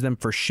exchange them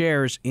for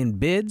shares in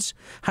bids.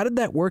 How did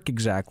that work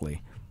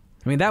exactly?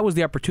 I mean, that was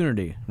the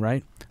opportunity,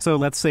 right? So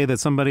let's say that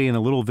somebody in a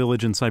little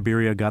village in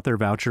Siberia got their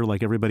voucher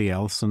like everybody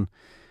else. And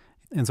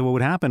so what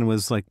would happen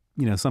was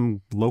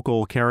some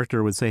local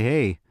character would say,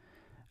 hey,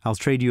 I'll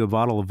trade you a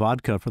bottle of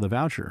vodka for the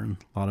voucher. And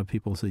a lot of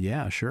people said,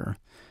 yeah, sure.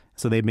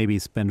 So they'd maybe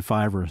spend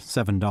 $5 or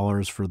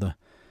 $7 for the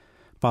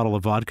bottle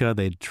of vodka,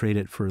 they'd trade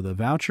it for the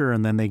voucher,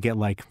 and then they get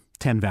like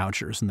 10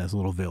 vouchers in this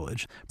little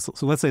village. So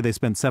let's say they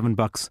spent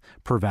 $7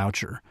 per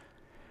voucher,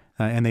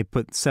 and they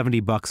put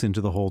 $70 into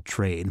the whole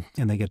trade,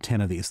 and they get 10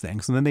 of these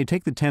things. And then they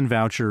take the 10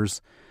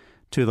 vouchers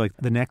to like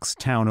the next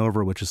town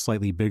over, which is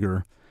slightly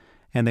bigger,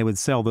 and they would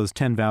sell those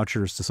 10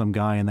 vouchers to some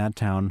guy in that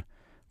town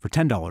for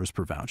 $10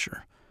 per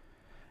voucher.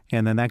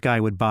 And then that guy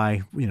would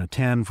buy,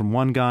 10 from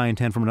one guy and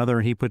 10 from another,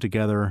 and he put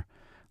together,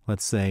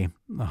 let's say,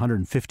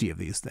 150 of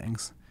these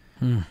things.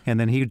 And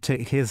then he would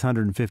take his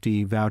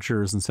 150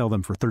 vouchers and sell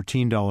them for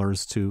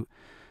 $13 to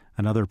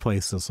another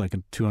place that's like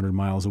 200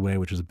 miles away,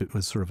 which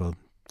was sort of a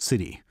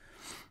city.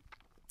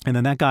 And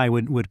then that guy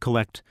would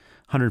collect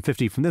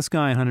 150 from this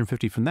guy and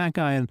 150 from that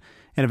guy. And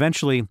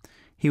eventually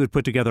he would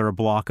put together a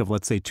block of,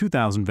 let's say,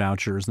 2,000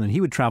 vouchers. And then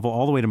he would travel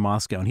all the way to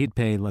Moscow, and he'd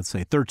pay, let's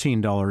say,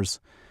 $13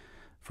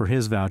 for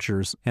his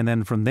vouchers. And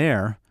then from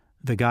there,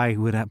 the guy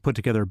would have put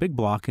together a big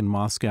block in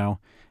Moscow,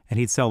 and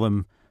he'd sell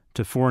them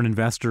to foreign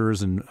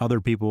investors and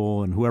other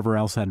people and whoever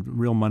else had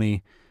real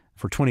money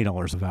for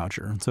 $20 a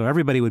voucher. So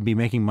everybody would be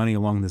making money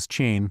along this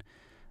chain.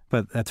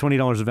 But at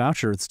 $20 a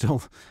voucher, it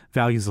still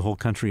values the whole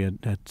country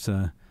at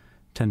 $10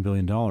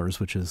 billion,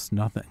 which is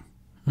nothing.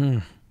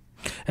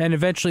 And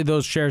eventually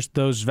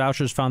those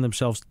vouchers found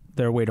themselves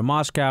their way to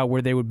Moscow,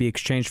 where they would be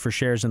exchanged for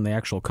shares in the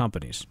actual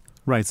companies.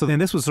 Right. So then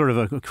this was sort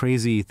of a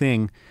crazy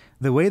thing.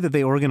 The way that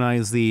they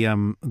organized the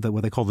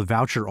what they call the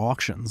voucher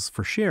auctions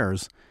for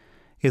shares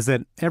is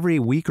that every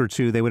week or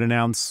two they would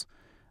announce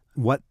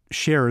what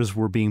shares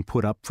were being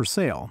put up for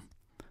sale.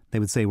 They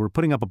would say, we're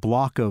putting up a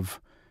block of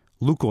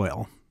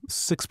Lukoil,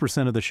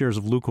 6% of the shares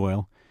of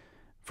Lukoil,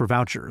 for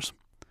vouchers.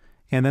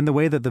 And then the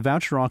way that the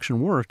voucher auction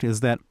worked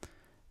is that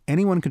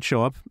anyone could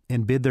show up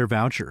and bid their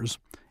vouchers,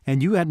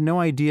 and you had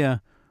no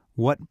idea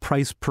what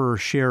price per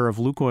share of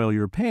Lukoil you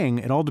were paying.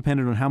 It all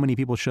depended on how many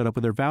people showed up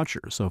with their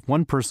vouchers. So if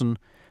one person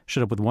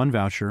showed up with one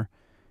voucher,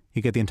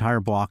 you get the entire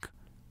block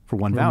for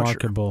one voucher.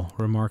 Remarkable.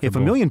 If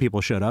 1 million people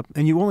showed up,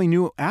 and you only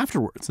knew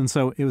afterwards. And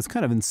so it was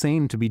kind of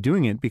insane to be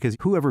doing it, because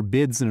whoever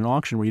bids in an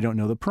auction where you don't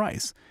know the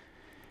price.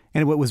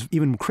 And what was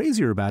even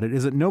crazier about it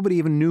is that nobody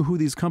even knew who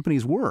these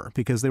companies were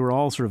because they were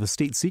all sort of a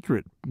state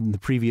secret in the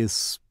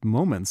previous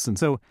moments. And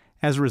so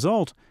as a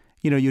result,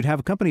 you'd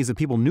have companies that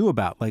people knew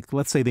about. Like,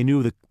 let's say they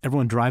knew that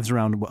everyone drives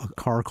around a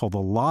car called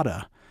the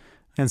Lada.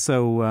 And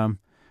so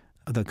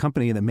the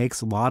company that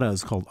makes Lada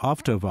is called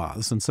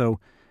Avtovaz. And so,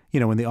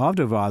 when the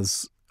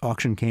Avtovaz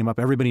auction came up,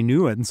 everybody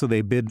knew it. And so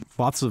they bid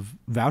lots of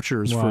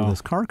vouchers for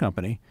this car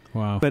company.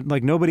 Wow. But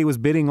nobody was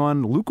bidding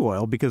on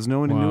Lukoil because no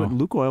one knew what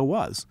Lukoil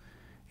was.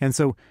 And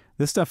so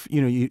this stuff,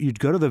 you'd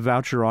go to the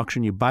voucher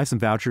auction, you buy some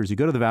vouchers, you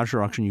go to the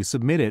voucher auction, you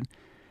submit it.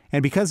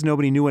 And because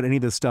nobody knew what any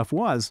of this stuff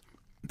was,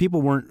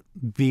 people weren't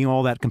being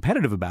all that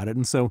competitive about it.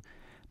 And so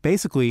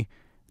basically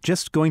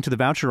just going to the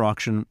voucher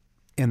auction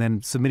and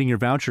then submitting your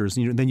vouchers,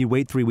 and then you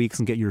wait 3 weeks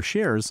and get your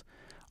shares,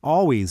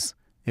 always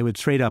it would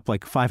trade up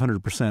like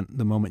 500%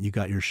 the moment you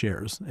got your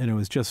shares. And it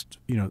was just,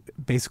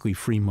 basically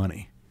free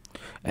money.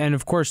 And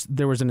of course,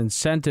 there was an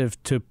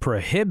incentive to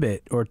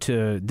prohibit or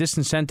to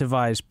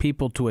disincentivize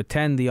people to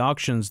attend the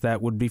auctions that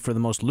would be for the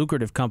most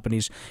lucrative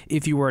companies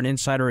if you were an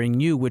insider and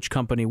knew which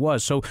company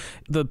was. So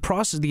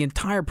the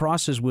entire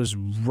process was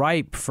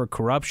ripe for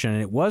corruption,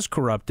 and it was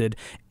corrupted.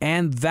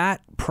 And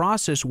that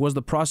process was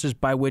the process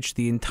by which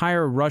the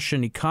entire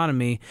Russian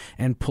economy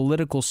and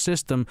political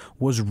system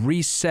was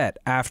reset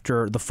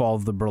after the fall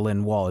of the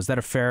Berlin Wall. Is that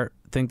a fair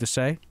thing to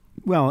say?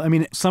 Well, I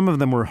mean, some of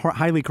them were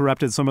highly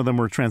corrupted. Some of them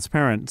were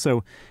transparent.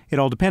 So it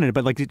all depended.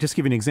 But just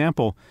give you an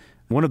example,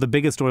 one of the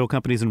biggest oil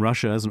companies in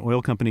Russia is an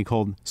oil company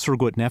called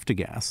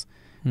Surgutneftegas,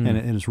 and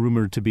it's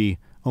rumored to be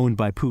owned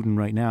by Putin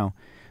right now.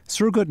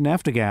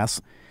 Surgutneftegas,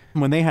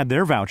 when they had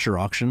their voucher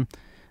auction,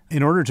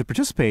 in order to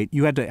participate,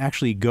 you had to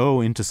actually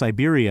go into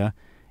Siberia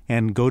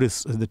and go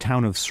to the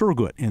town of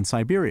Surgut in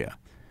Siberia.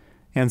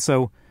 And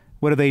so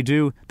what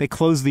do? They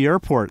close the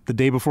airport the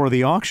day before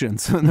the auction,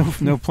 so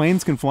no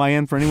planes can fly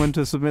in for anyone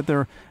to submit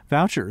their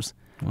vouchers.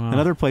 Wow.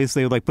 Another place,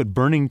 they would put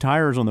burning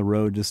tires on the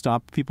road to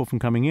stop people from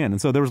coming in. And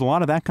so there was a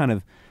lot of that kind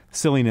of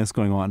silliness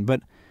going on.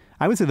 But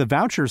I would say the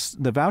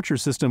voucher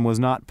system was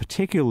not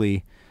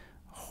particularly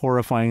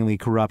horrifyingly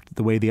corrupt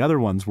the way the other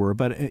ones were.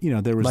 But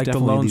there was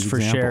definitely these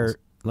examples.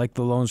 Like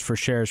the loans for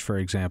shares, for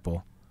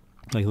example.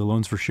 Like the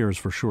loans for shares,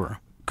 for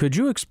sure. Could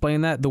you explain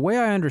that? The way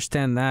I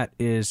understand that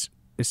is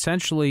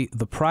essentially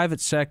the private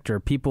sector,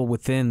 people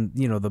within,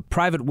 the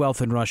private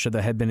wealth in Russia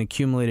that had been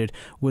accumulated,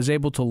 was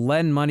able to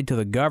lend money to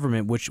the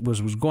government, which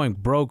was going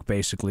broke,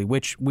 basically,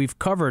 which we've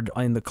covered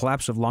in the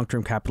collapse of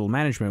long-term capital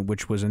management,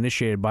 which was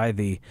initiated by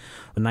the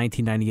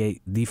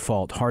 1998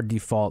 hard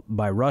default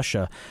by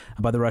Russia,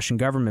 by the Russian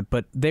government.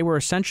 But they were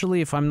essentially,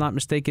 if I'm not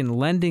mistaken,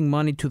 lending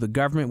money to the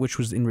government, which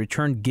was in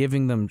return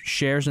giving them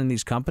shares in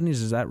these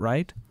companies. Is that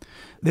right?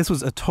 This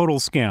was a total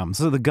scam.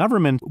 So the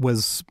government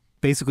was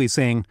basically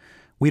saying,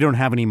 we don't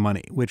have any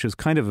money, which is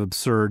kind of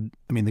absurd.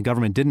 I mean, the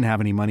government didn't have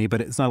any money,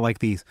 but it's not like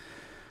these.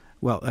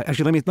 Well,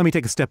 actually, let me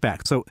take a step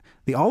back. So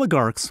the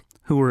oligarchs,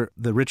 who were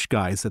the rich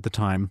guys at the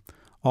time,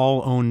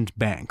 all owned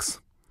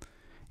banks.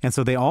 And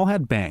so they all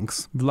had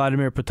banks.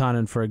 Vladimir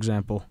Putin, for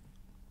example.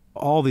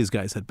 All these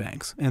guys had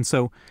banks. And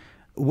so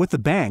with the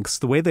banks,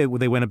 the way they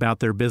went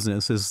about their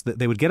business is that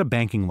they would get a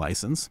banking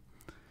license,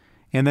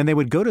 and then they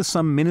would go to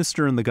some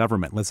minister in the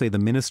government, let's say the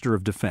Minister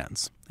of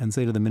Defense, and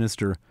say to the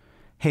minister,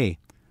 hey,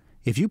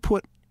 if you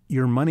put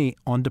your money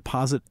on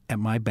deposit at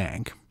my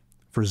bank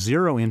for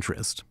zero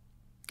interest,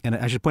 and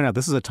I should point out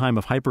this is a time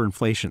of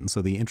hyperinflation,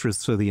 so the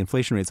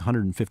inflation rate is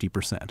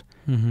 150%,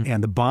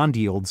 and the bond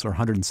yields are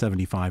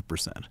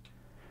 175%.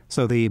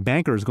 So the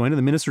banker is going to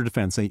the Minister of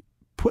Defense, say,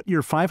 put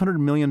your $500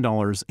 million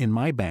in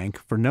my bank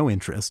for no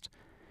interest,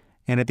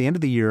 and at the end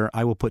of the year,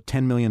 I will put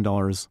 $10 million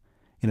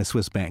in a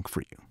Swiss bank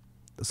for you.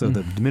 So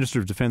the Minister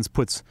of Defense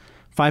puts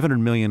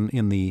 $500 million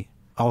in the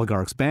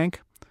oligarch's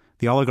bank.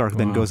 The oligarch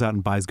then goes out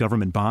and buys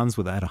government bonds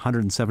at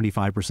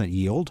 175%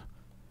 yield.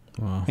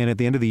 Wow. And at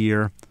the end of the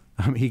year,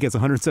 he gets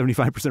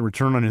 175%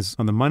 return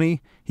on the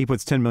money. He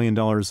puts $10 million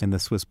in the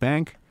Swiss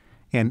bank.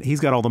 And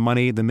he's got all the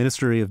money. The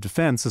Ministry of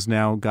Defense has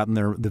now gotten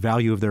the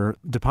value of their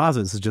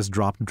deposits has just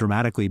dropped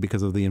dramatically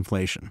because of the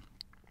inflation.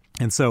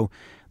 And so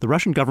the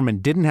Russian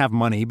government didn't have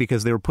money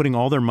because they were putting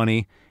all their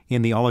money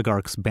in the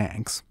oligarchs'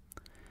 banks.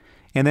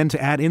 And then to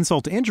add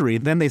insult to injury,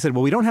 then they said,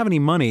 well, we don't have any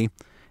money,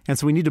 and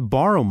so we need to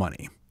borrow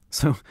money.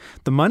 So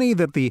the money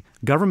that the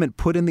government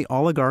put in the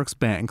oligarchs'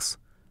 banks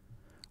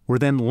were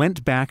then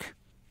lent back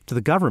to the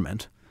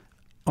government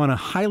on a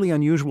highly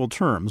unusual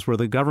terms, where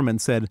the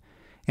government said,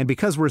 and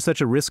because we're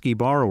such a risky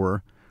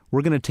borrower,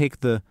 we're going to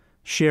take the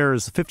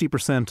shares,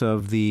 50%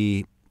 of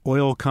the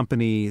oil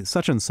company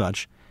such and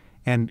such,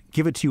 and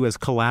give it to you as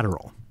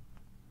collateral.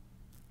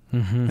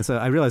 And so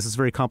I realize it's a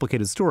very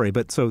complicated story,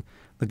 but so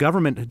the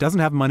government doesn't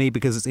have money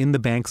because it's in the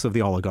banks of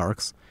the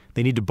oligarchs.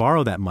 They need to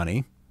borrow that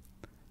money.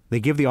 They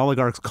give the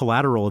oligarchs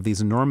collateral of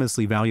these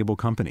enormously valuable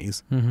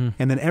companies. And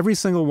then every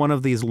single one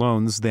of these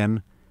loans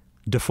then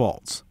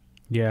defaults.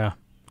 Yeah,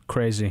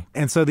 crazy.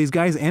 And so these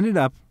guys ended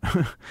up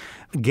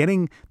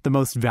getting the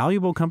most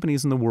valuable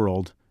companies in the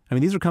world. I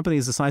mean, these are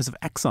companies the size of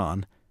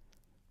Exxon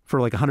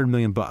for like $100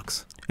 million.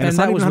 And it's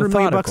that not even was $100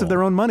 million methodical. of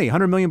their own money,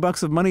 $100 million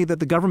of money that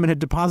the government had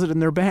deposited in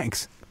their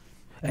banks.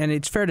 And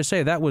it's fair to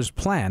say that was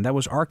planned, that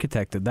was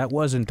architected, that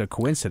wasn't a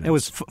coincidence. It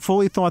was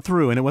fully thought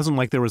through, and it wasn't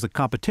like there was a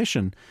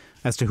competition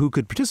as to who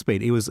could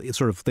participate.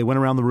 They went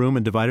around the room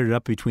and divided it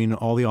up between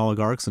all the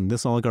oligarchs, and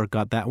this oligarch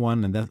got that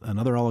one, and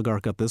another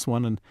oligarch got this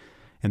one,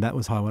 and that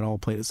was how it all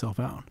played itself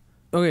out.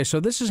 Okay, so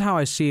this is how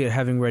I see it,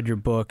 having read your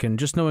book and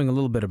just knowing a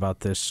little bit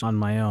about this on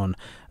my own.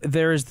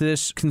 There is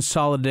this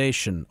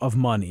consolidation of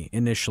money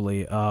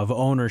initially, of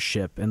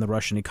ownership in the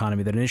Russian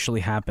economy that initially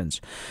happens.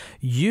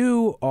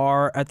 You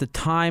are, at the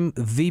time,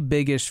 the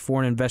biggest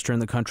foreign investor in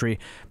the country.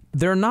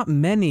 There are not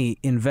many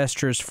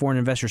foreign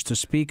investors to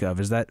speak of.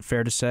 Is that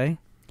fair to say?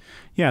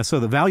 Yeah, so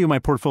the value of my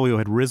portfolio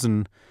had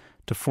risen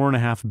to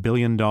 $4.5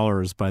 billion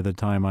by the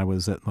time I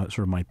was at sort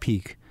of my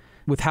peak.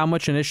 With how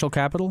much initial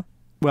capital?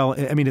 Well,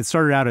 I mean, it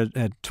started out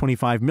at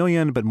 25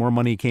 million, but more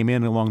money came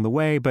in along the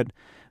way. But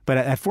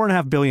at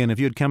 $4.5 billion, if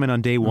you had come in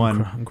on day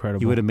one,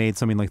 Incredible. You would have made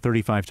something like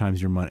 35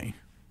 times your money.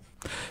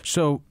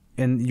 So,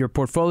 and your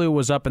portfolio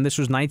was up, and this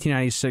was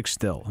 1996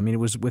 still. I mean, it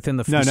was within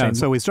the No. same...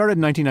 So we started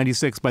in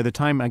 1996. By the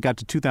time I got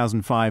to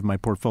 2005, my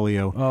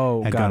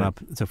portfolio had gone up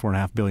to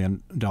 $4.5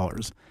 billion.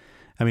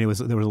 I mean,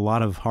 there was a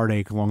lot of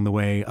heartache along the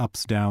way,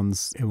 ups,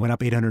 downs. It went up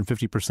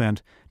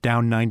 850%,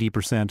 down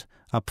 90%,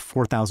 up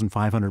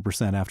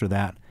 4,500% after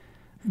that.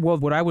 Well,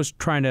 what I was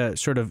trying to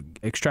sort of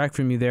extract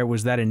from you there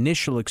was that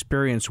initial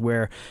experience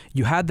where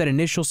you had that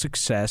initial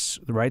success,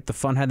 right? The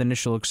fund had the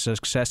initial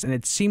success, and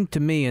it seemed to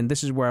me, and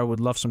this is where I would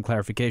love some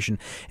clarification,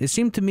 it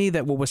seemed to me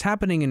that what was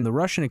happening in the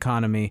Russian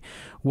economy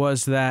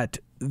was that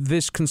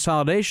this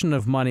consolidation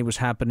of money was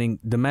happening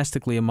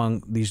domestically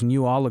among these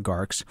new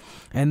oligarchs.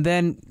 And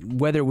then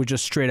whether it was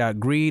just straight out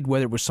greed,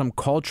 whether it was some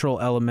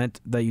cultural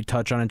element that you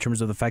touch on in terms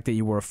of the fact that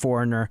you were a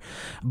foreigner,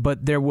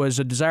 but there was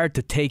a desire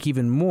to take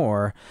even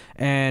more.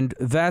 And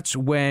that's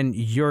when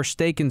your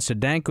stake in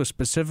Sedanko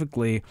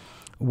specifically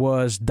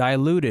was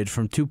diluted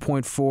from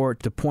 2.4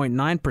 to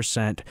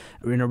 0.9%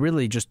 in a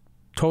really just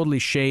totally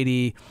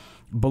shady,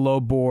 below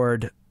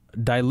board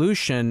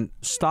dilution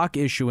stock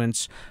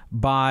issuance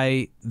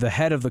by the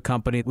head of the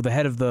company, the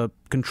head of the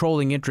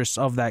controlling interests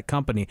of that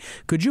company.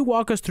 Could you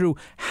walk us through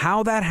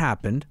how that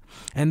happened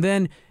and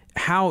then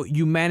how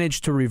you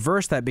managed to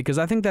reverse that? Because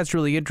I think that's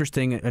really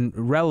interesting and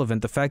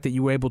relevant, the fact that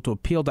you were able to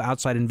appeal to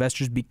outside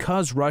investors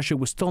because Russia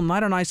was still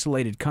not an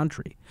isolated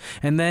country.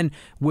 And then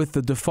with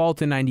the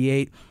default in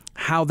 98,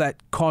 how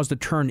that caused a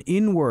turn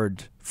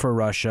inward for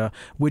Russia,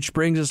 which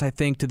brings us, I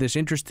think, to this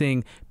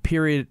interesting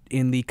period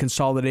in the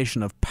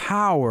consolidation of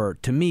power,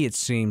 to me it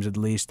seems at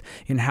least,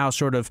 in how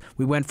sort of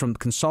we went from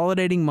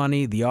consolidating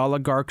money, the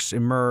oligarchs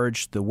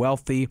emerged, the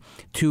wealthy,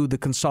 to the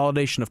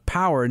consolidation of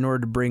power in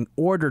order to bring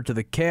order to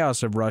the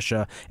chaos of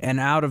Russia, and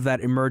out of that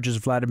emerges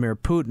Vladimir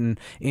Putin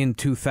in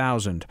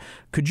 2000.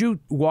 Could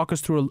you walk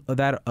us through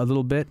that a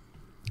little bit?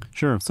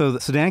 Sure. So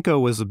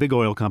Sedanko was a big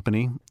oil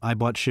company. I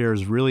bought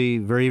shares really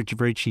very,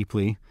 very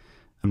cheaply.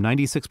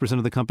 96%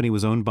 of the company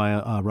was owned by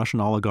a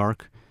Russian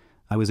oligarch.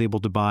 I was able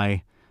to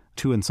buy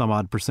 2 and some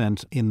odd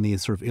percent in the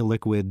sort of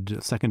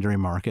illiquid secondary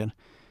market.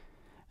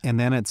 And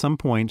then at some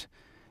point,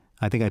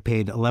 I think I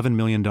paid $11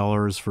 million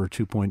for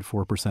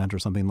 2.4% or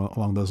something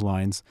along those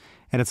lines.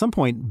 And at some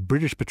point,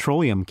 British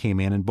Petroleum came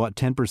in and bought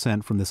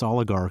 10% from this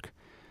oligarch.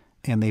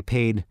 And they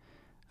paid,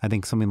 I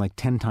think, something like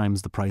 10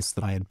 times the price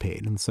that I had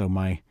paid. And so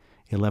my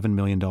 $11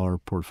 million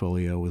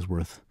portfolio was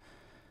worth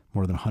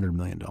more than $100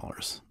 million.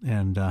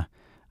 And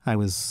I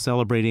was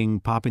celebrating,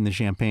 popping the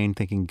champagne,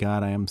 thinking,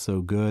 God, I am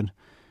so good.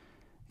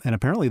 And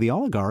apparently the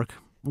oligarch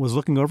was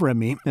looking over at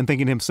me and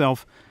thinking to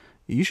himself,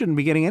 you shouldn't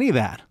be getting any of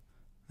that.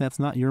 That's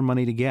not your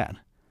money to get.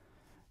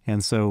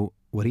 And so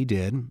what he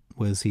did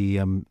was he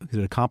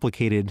did a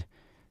complicated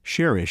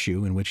share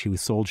issue in which he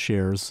sold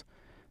shares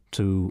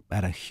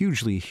at a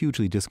hugely,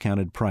 hugely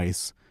discounted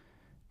price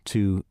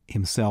to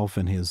himself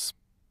and his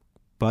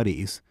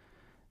buddies,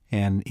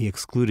 and he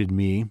excluded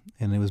me,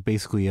 and it was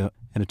basically an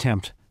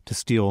attempt to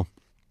steal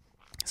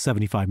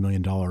 $75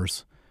 million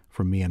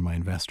from me and my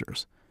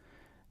investors.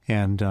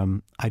 And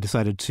I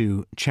decided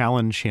to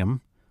challenge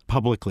him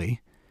publicly,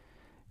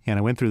 and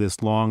I went through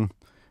this long,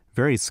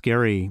 very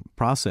scary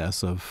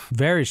process of...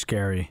 Very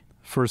scary.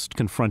 First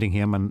confronting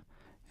him,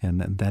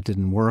 and that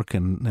didn't work,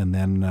 and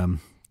then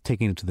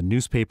taking it to the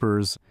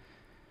newspapers,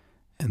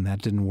 and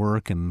that didn't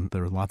work, and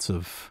there were lots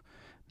of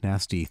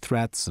nasty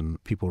threats,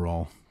 and people were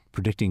all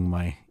predicting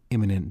my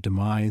imminent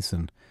demise,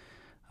 and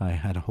I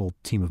had a whole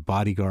team of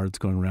bodyguards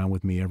going around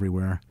with me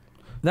everywhere.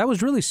 That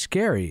was really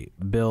scary,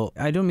 Bill.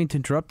 I don't mean to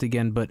interrupt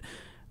again, but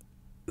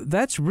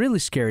that's really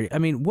scary. I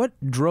mean, what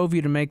drove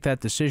you to make that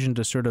decision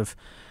to sort of,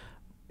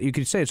 you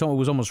could say it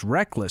was almost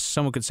reckless.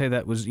 Someone could say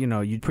that was,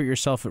 you put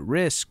yourself at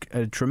risk,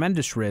 a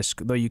tremendous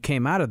risk, though you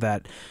came out of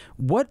that.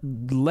 What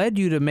led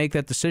you to make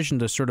that decision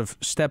to sort of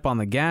step on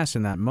the gas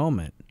in that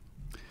moment?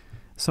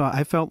 So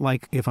I felt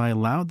like if I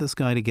allowed this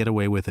guy to get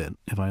away with it,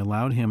 if I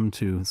allowed him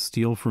to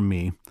steal from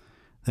me,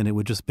 then it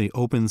would just be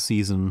open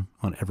season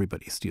on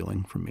everybody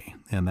stealing from me.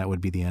 And that would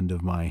be the end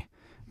of my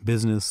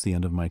business, the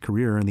end of my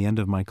career, and the end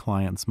of my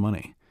clients'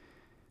 money.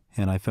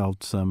 And I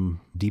felt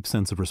some deep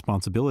sense of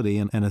responsibility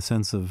and a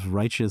sense of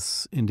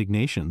righteous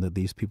indignation that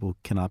these people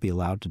cannot be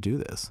allowed to do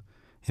this.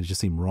 It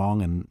just seemed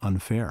wrong and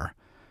unfair.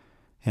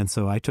 And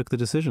so I took the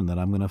decision that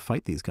I'm going to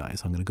fight these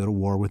guys. I'm going to go to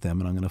war with them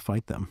and I'm going to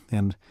fight them.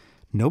 And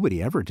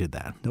nobody ever did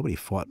that. Nobody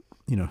fought,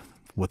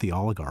 with the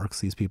oligarchs.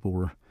 These people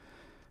were,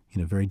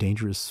 very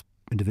dangerous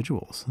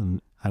individuals.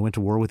 And I went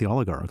to war with the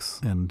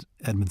oligarchs. And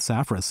Edmund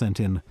Safra sent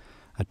in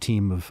a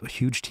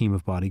huge team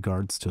of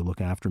bodyguards to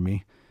look after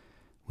me.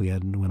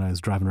 When I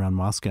was driving around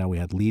Moscow, we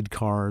had lead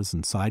cars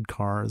and side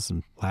cars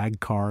and lag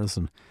cars,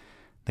 and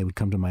they would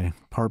come to my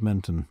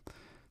apartment and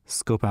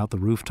scope out the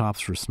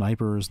rooftops for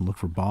snipers and look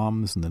for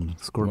bombs and then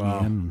escort me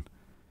in. And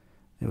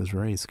it was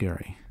very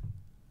scary.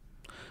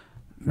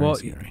 Very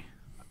scary.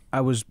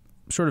 I was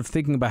sort of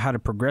thinking about how to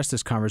progress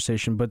this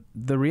conversation, but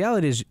the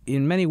reality is,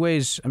 in many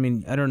ways,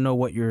 I don't know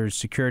what your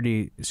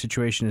security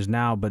situation is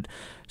now, but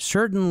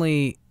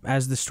certainly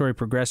as the story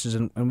progresses,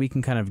 and we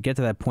can kind of get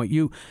to that point,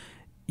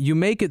 you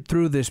make it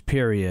through this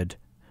period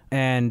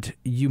and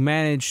you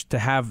manage to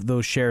have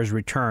those shares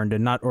returned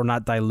and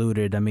not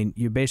diluted.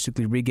 You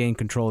basically regain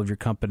control of your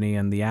company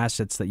and the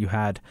assets that you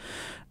had.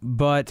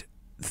 But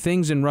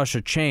things in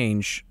Russia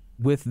change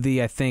with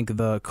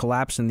the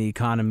collapse in the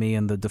economy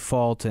and the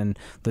default and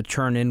the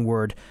turn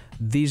inward.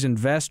 These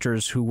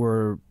investors who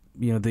were,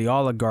 the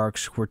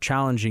oligarchs who were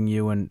challenging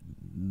you and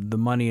the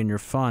money in your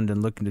fund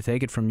and looking to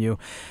take it from you,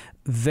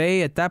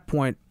 they, at that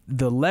point,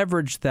 the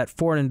leverage that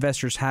foreign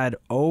investors had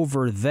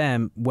over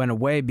them went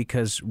away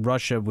because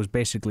Russia was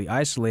basically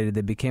isolated.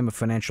 They became a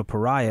financial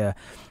pariah,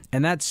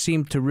 and that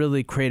seemed to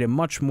really create a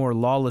much more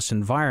lawless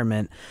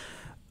environment.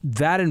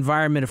 That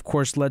environment, of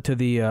course, led to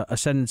the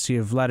ascendancy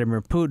of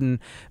Vladimir Putin.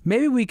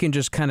 Maybe we can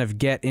just kind of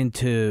get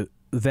into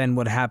then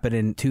what happened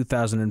in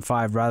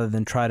 2005 rather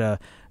than try to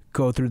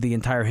go through the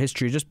entire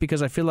history, just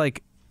because I feel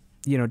like,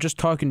 just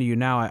talking to you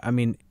now,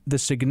 the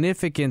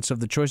significance of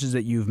the choices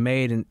that you've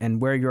made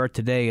and where you are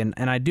today, and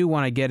I do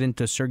want to get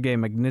into Sergei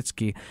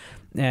Magnitsky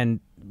and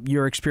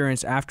your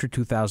experience after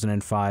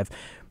 2005.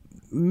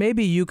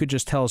 Maybe you could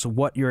just tell us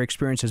what your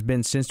experience has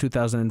been since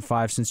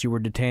 2005, since you were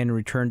detained and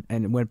returned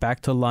and went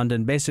back to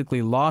London,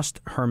 basically lost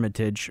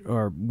Hermitage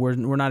or were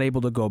not able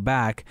to go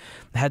back,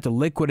 had to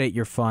liquidate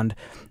your fund.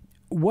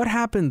 What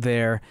happened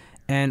there,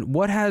 and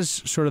what has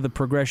sort of the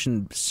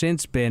progression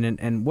since been,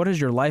 and what has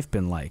your life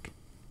been like?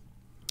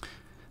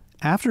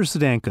 After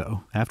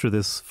Sedanko, after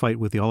this fight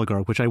with the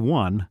oligarch, which I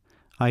won,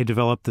 I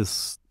developed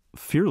this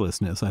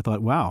fearlessness. I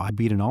thought, wow, I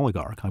beat an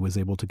oligarch. I was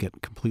able to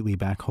get completely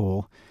back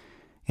whole.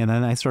 And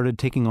then I started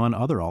taking on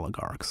other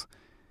oligarchs.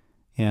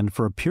 And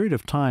for a period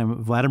of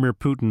time, Vladimir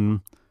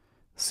Putin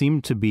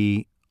seemed to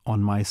be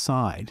on my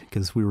side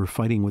because we were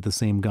fighting with the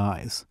same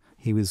guys.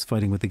 He was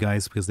fighting with the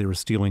guys because they were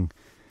stealing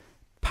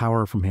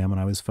power from him,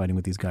 and I was fighting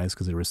with these guys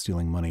because they were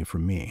stealing money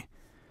from me.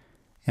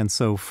 And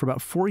so for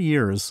about 4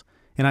 years,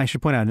 and I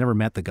should point out, I never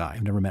met the guy.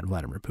 I've never met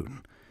Vladimir Putin.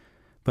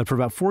 But for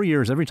about 4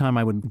 years, every time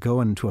I would go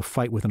into a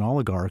fight with an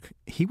oligarch,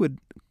 he would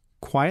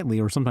quietly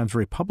or sometimes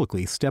very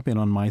publicly step in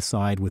on my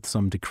side with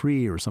some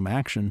decree or some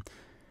action.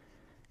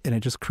 And it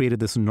just created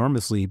this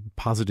enormously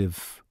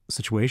positive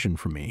situation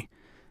for me.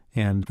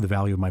 And the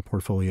value of my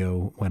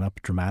portfolio went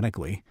up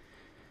dramatically.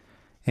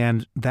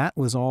 And that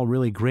was all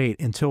really great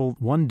until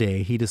one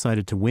day he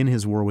decided to win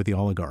his war with the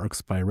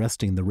oligarchs by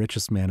arresting the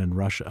richest man in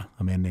Russia,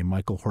 a man named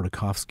Mikhail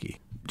Gorbachev.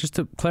 Just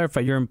to clarify,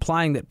 you're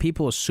implying that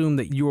people assumed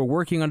that you were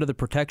working under the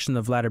protection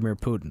of Vladimir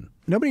Putin.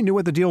 Nobody knew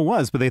what the deal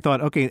was, but they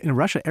thought, okay, in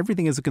Russia,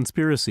 everything is a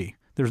conspiracy.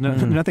 There's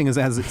nothing is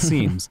as it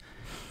seems.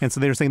 And so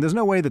they were saying, there's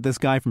no way that this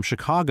guy from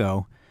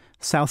Chicago,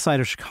 south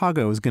side of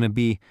Chicago, is going to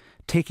be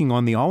taking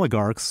on the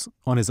oligarchs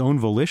on his own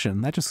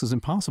volition. That just is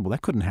impossible.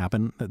 That couldn't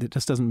happen. It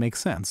just doesn't make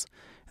sense.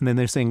 And then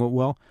they're saying,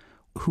 well,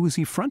 who is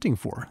he fronting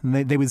for? And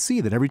they would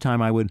see that every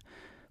time I would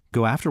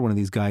go after one of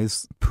these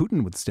guys,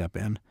 Putin would step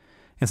in.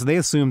 And so they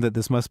assumed that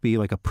this must be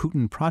like a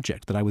Putin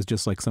project, that I was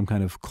just like some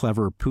kind of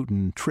clever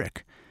Putin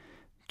trick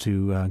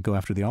to go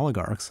after the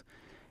oligarchs.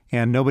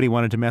 And nobody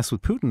wanted to mess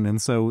with Putin.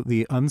 And so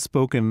the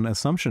unspoken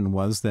assumption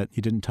was that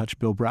you didn't touch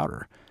Bill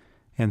Browder.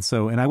 And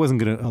I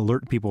wasn't going to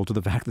alert people to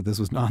the fact that this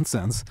was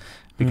nonsense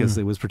because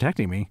it was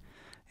protecting me.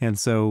 And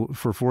so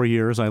for 4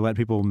 years, I let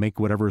people make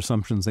whatever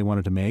assumptions they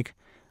wanted to make.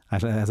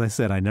 As I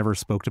said, I never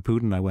spoke to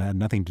Putin. I had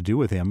nothing to do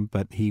with him,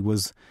 but he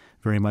was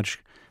very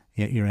much,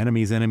 your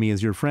enemy's enemy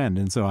is your friend.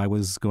 And so I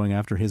was going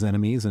after his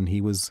enemies, and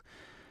he was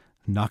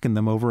knocking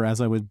them over as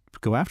I would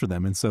go after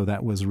them. And so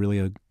that was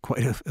really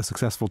quite a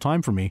successful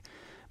time for me.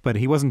 But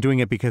he wasn't doing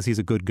it because he's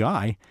a good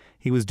guy.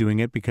 He was doing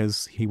it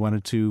because he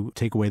wanted to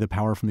take away the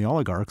power from the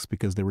oligarchs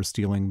because they were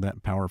stealing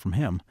that power from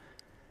him.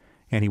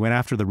 And he went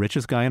after the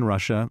richest guy in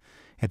Russia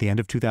at the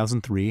end of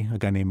 2003, a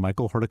guy named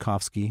Mikhail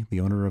Gorbachev, the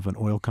owner of an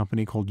oil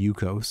company called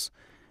Yukos,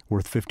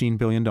 worth $15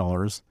 billion.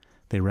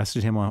 They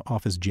arrested him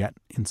off his jet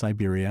in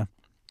Siberia.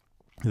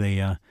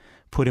 They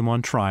put him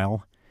on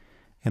trial,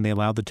 and they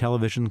allowed the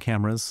television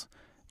cameras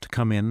to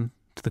come in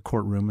to the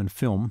courtroom and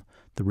film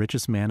the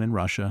richest man in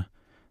Russia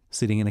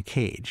sitting in a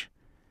cage.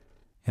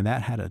 And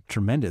that had a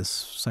tremendous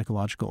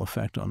psychological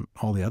effect on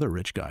all the other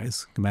rich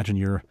guys. Imagine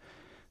you're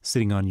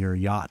sitting on your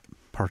yacht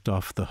parked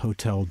off the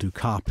Hotel du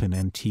Cap in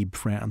Antibes,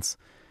 France,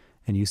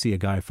 and you see a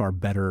guy far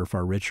better,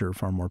 far richer,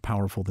 far more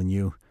powerful than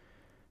you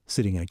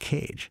sitting in a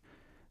cage.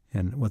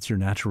 And what's your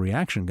natural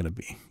reaction going to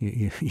be?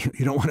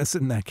 You don't want to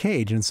sit in that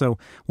cage. And so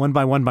one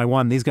by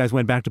one, these guys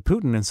went back to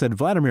Putin and said,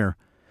 Vladimir,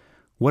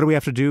 what do we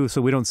have to do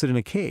so we don't sit in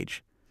a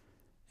cage?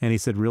 And he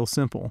said, real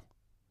simple,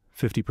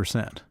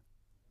 50%.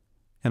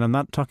 And I'm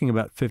not talking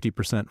about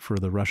 50% for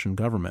the Russian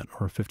government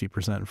or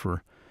 50%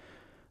 for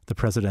the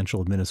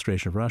presidential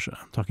administration of Russia.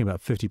 I'm talking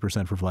about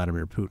 50% for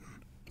Vladimir Putin.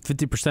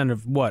 50%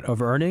 of what?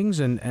 Of earnings?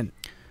 And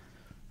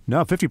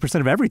No, 50%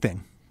 of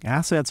everything.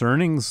 Assets,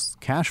 earnings,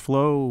 cash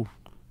flow,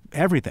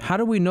 everything. How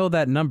do we know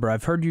that number?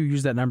 I've heard you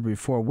use that number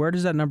before. Where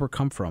does that number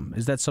come from?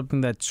 Is that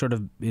something that sort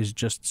of is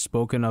just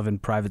spoken of in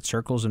private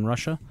circles in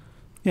Russia?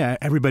 Yeah,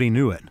 everybody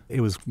knew it.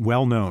 It was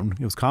well known.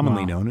 It was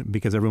commonly known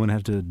because everyone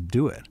had to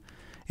do it.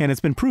 And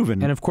it's been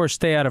proven. And of course,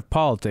 stay out of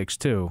politics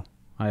too,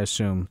 I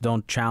assume.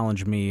 Don't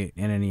challenge me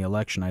in any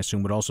election, I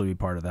assume, would also be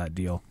part of that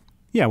deal.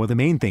 Yeah, well, the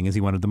main thing is he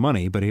wanted the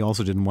money, but he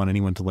also didn't want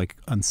anyone to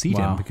unseat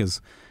him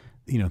because,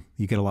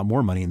 you get a lot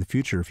more money in the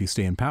future if you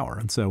stay in power.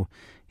 And so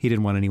he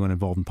didn't want anyone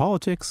involved in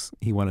politics.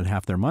 He wanted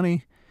half their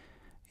money,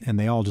 and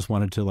they all just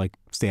wanted to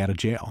stay out of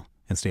jail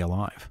and stay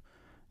alive.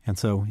 And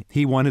so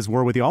he won his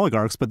war with the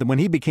oligarchs, but then when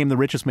he became the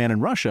richest man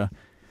in Russia,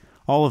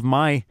 all of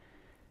my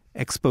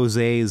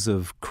exposés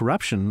of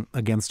corruption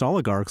against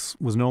oligarchs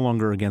was no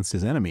longer against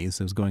his enemies.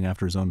 It was going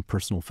after his own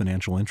personal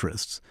financial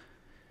interests.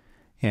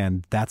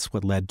 And that's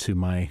what led to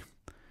my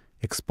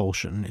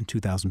expulsion in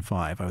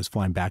 2005. I was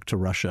flying back to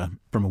Russia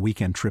from a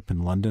weekend trip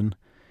in London,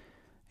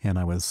 and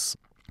I was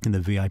in the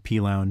VIP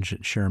lounge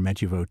at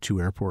Sheremetyevo 2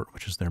 Airport,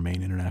 which is their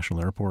main international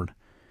airport.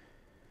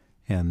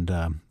 And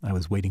I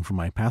was waiting for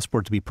my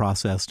passport to be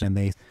processed, and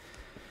they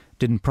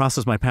didn't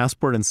process my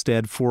passport.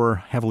 Instead, 4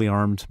 heavily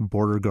armed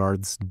border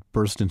guards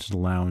burst into the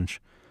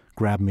lounge,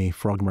 grabbed me,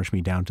 frog-marched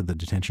me down to the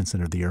detention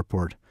center of the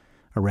airport,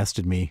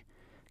 arrested me,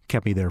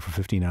 kept me there for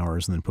 15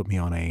 hours, and then put me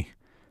on a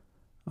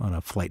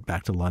flight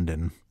back to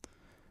London.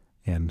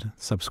 And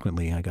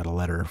subsequently, I got a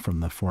letter from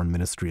the Foreign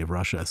Ministry of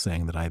Russia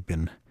saying that I had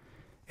been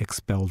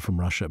expelled from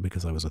Russia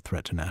because I was a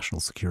threat to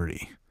national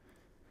security.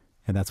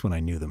 And that's when I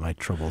knew that my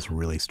troubles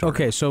really started.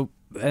 Okay, so,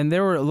 and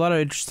there were a lot of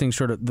interesting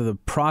sort of, the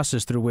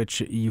process through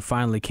which you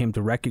finally came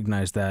to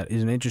recognize that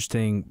is an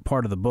interesting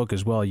part of the book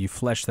as well. You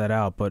flesh that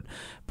out. But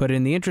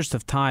in the interest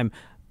of time,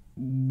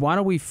 why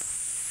don't we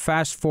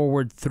fast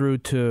forward through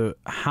to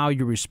how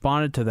you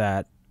responded to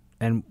that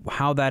and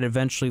how that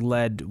eventually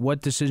led,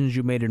 what decisions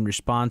you made in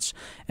response,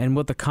 and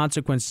what the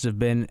consequences have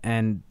been,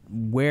 and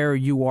where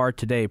you are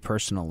today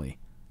personally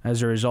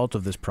as a result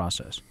of this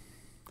process.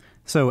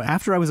 So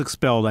after I was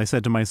expelled, I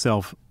said to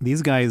myself,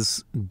 these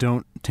guys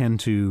don't tend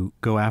to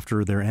go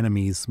after their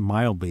enemies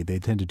mildly. They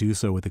tend to do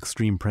so with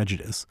extreme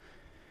prejudice.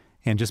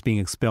 And just being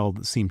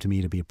expelled seemed to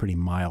me to be a pretty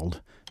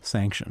mild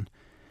sanction.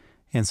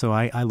 And so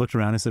I looked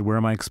around and said, where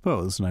am I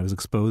exposed? And I was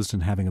exposed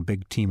in having a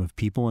big team of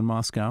people in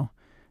Moscow.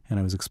 And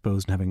I was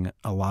exposed in having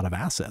a lot of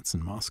assets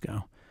in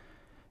Moscow.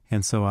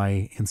 And so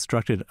I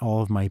instructed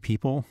all of my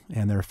people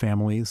and their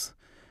families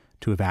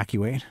to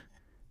evacuate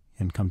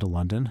and come to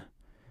London.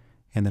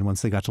 And then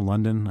once they got to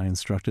London, I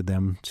instructed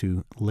them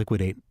to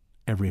liquidate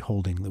every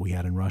holding that we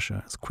had in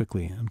Russia as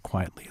quickly and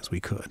quietly as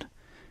we could.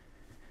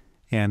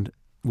 And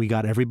we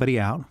got everybody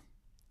out,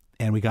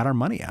 and we got our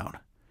money out.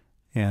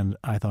 And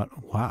I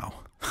thought, wow,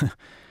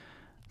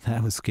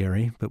 that was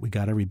scary, but we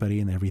got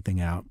everybody and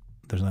everything out.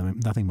 There's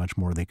nothing much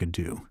more they could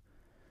do.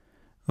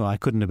 Well, I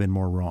couldn't have been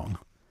more wrong.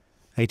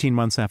 18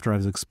 months after I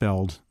was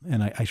expelled,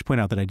 and I should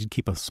point out that I did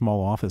keep a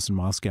small office in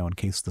Moscow in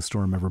case the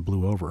storm ever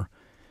blew over.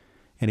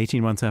 And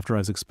 18 months after I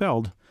was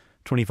expelled,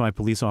 25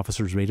 police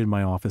officers raided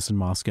my office in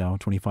Moscow.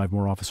 25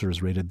 more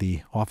officers raided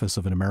the office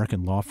of an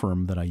American law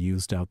firm that I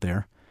used out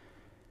there.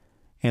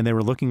 And they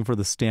were looking for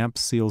the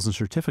stamps, seals, and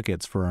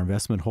certificates for our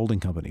investment holding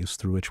companies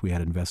through which we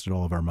had invested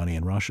all of our money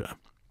in Russia,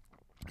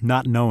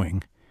 not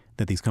knowing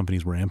that these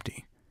companies were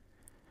empty.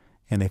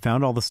 And they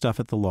found all the stuff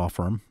at the law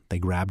firm. They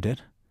grabbed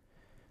it.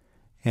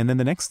 And then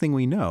the next thing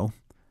we know,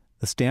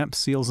 the stamps,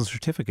 seals, and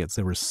certificates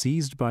that were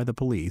seized by the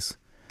police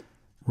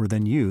were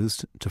then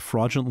used to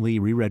fraudulently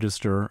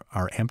re-register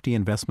our empty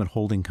investment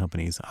holding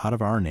companies out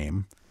of our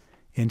name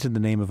into the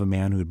name of a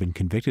man who had been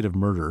convicted of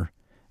murder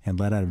and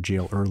let out of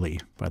jail early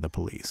by the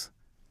police.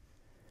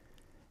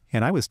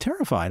 And I was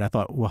terrified. I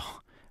thought,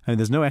 well,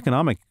 there's no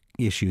economic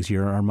issues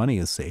here. Our money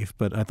is safe.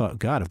 But I thought,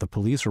 God, if the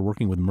police are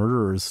working with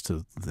murderers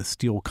to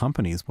steal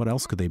companies, what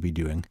else could they be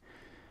doing?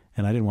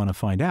 And I didn't want to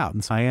find out.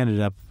 And so I ended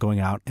up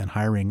going out and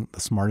hiring the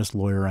smartest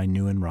lawyer I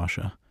knew in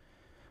Russia,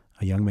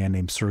 a young man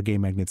named Sergei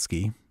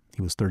Magnitsky.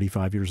 He was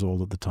 35 years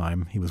old at the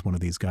time. He was one of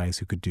these guys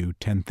who could do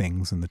 10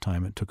 things in the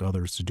time it took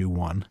others to do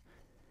one.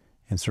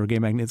 And Sergei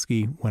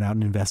Magnitsky went out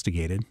and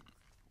investigated.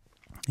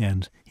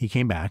 And he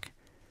came back,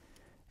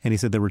 and he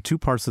said there were 2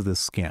 parts of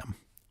this scam.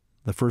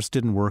 The first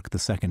didn't work, the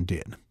second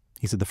did.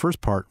 He said the first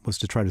part was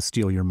to try to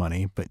steal your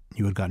money, but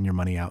you had gotten your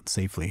money out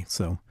safely,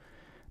 so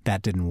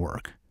that didn't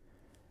work.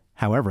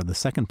 However, the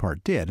second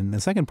part did, and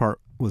the second part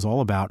was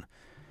all about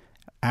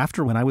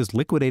after when I was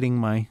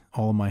liquidating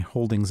all of my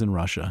holdings in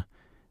Russia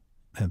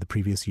the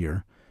previous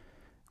year,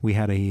 we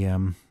had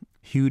a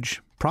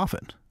huge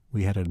profit.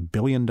 We had $1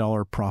 billion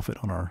profit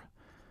on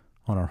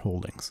our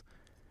holdings.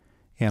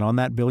 And on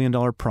that $1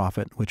 billion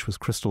profit, which was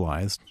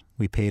crystallized,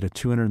 we paid a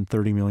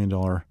 $230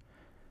 million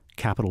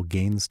capital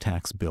gains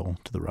tax bill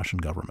to the Russian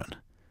government.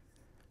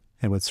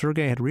 And what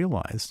Sergei had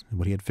realized, and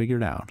what he had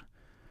figured out,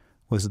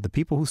 was that the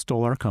people who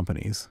stole our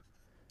companies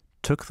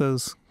took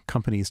those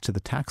companies to the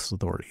tax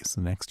authorities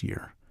the next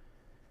year.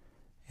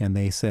 And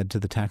they said to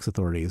the tax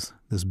authorities,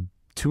 this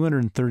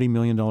 $230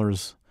 million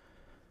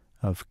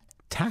of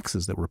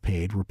taxes that were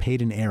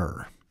paid in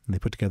error. And they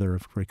put together a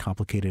very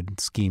complicated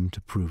scheme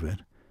to prove it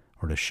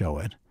or to show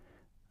it,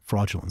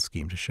 fraudulent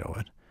scheme to show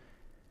it.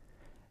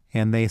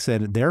 And they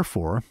said,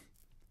 therefore,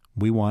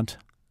 we want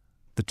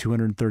the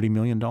 $230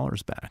 million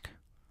back.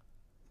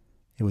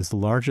 It was the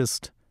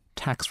largest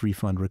tax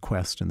refund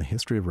request in the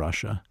history of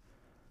Russia.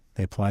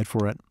 They applied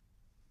for it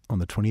on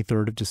the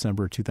 23rd of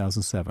December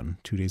 2007,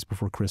 2 days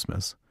before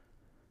Christmas.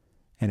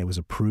 And it was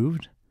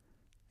approved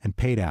and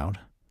paid out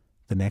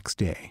the next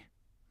day,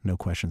 no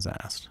questions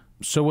asked.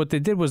 So what they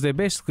did was they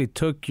basically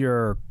took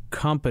your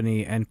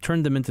company and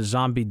turned them into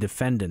zombie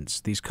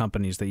defendants, these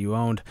companies that you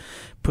owned,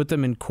 put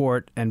them in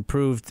court and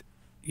proved,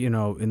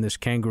 in this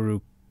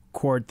kangaroo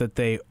court that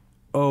they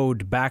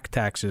owed back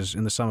taxes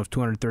in the sum of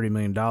 $230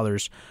 million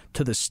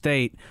to the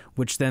state,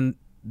 which then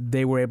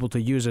they were able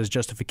to use as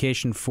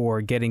justification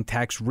for getting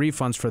tax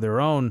refunds for their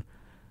own,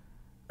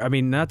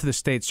 not to the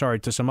state, sorry,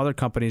 to some other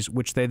companies,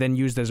 which they then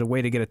used as a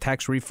way to get a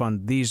tax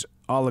refund, these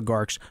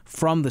oligarchs,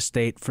 from the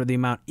state for the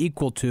amount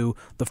equal to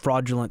the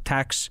fraudulent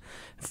tax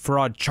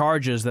fraud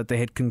charges that they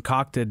had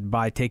concocted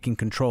by taking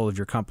control of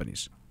your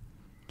companies.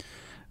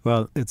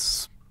 Well,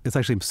 it's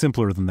actually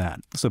simpler than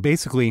that. So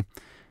basically,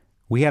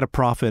 we had a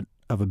profit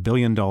of $1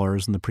 billion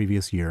in the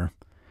previous year.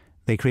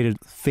 They created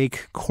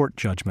fake court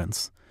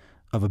judgments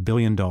of $1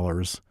 billion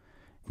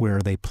where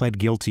they pled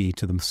guilty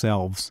to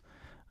themselves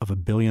of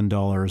 $1 billion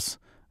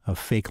of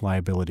fake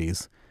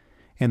liabilities.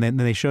 And then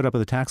they showed up at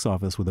the tax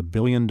office with $1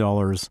 billion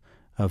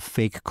of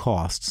fake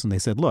costs. And they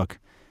said, look,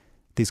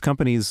 these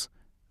companies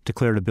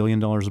declared $1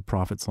 billion of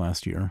profits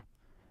last year.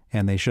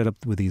 And they showed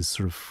up with these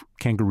sort of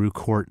kangaroo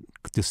court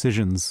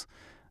decisions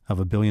of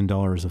 $1 billion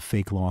of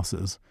fake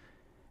losses.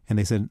 And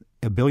they said,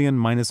 $1 billion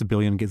minus $1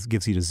 billion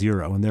gives you to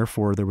zero. And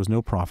therefore, there was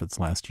no profits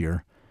last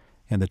year.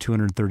 And the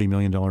 $230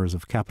 million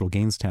of capital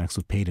gains tax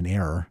was paid in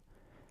error.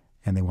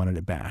 And they wanted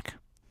it back.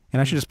 And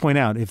I should just point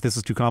out, if this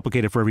is too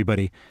complicated for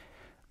everybody,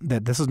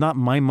 that this is not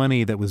my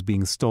money that was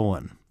being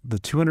stolen. The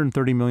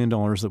 $230 million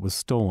that was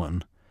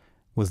stolen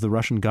was the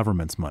Russian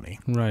government's money.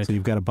 Right. So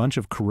you've got a bunch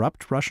of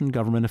corrupt Russian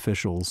government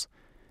officials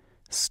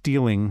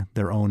stealing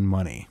their own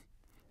money.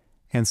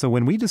 And so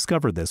when we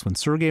discovered this, when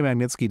Sergei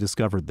Magnitsky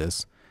discovered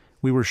this,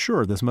 we were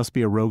sure this must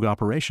be a rogue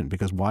operation,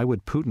 because why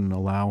would Putin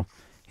allow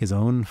his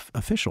own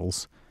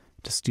officials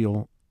to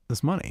steal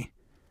this money?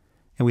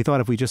 And we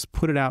thought if we just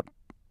put it out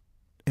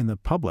in the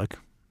public,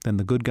 then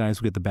the good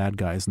guys would get the bad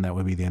guys, and that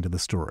would be the end of the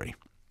story.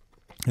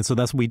 And so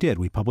that's what we did.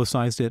 We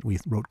publicized it. We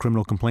wrote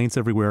criminal complaints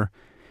everywhere.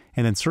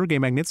 And then Sergei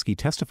Magnitsky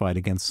testified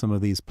against some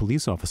of these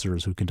police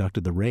officers who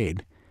conducted the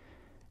raid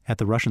at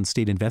the Russian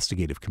State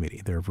Investigative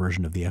Committee, their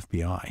version of the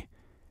FBI.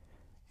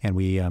 And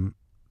we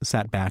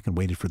sat back and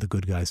waited for the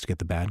good guys to get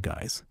the bad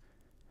guys.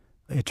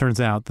 It turns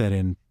out that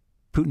in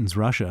Putin's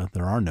Russia,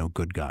 there are no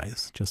good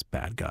guys, just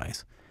bad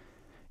guys.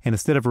 And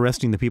instead of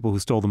arresting the people who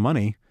stole the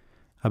money,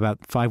 about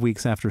 5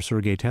 weeks after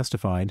Sergei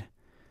testified,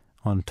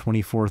 on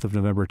 24th of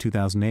November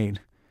 2008,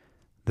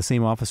 the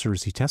same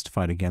officers he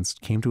testified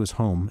against came to his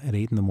home at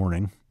 8 in the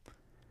morning,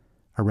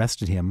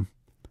 arrested him,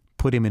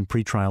 put him in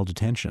pretrial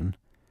detention,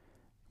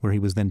 where he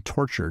was then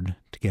tortured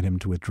to get him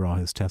to withdraw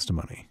his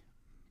testimony.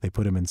 They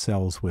put him in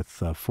cells with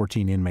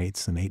 14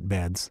 inmates and 8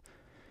 beds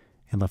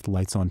and left the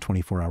lights on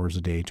 24 hours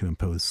a day to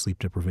impose sleep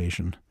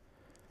deprivation.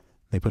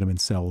 They put him in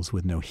cells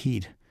with no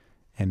heat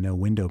and no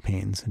window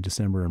panes in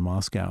December in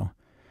Moscow,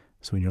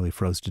 so he nearly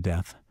froze to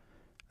death.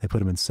 They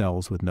put him in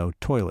cells with no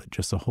toilet,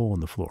 just a hole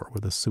in the floor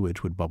where the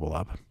sewage would bubble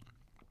up.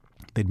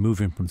 They'd move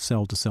him from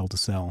cell to cell to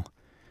cell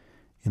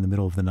in the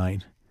middle of the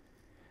night.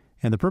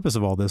 And the purpose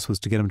of all this was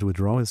to get him to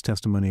withdraw his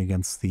testimony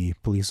against the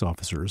police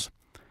officers.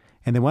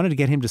 And they wanted to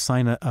get him to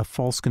sign a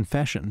false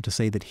confession to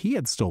say that he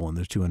had stolen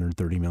the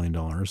 $230 million,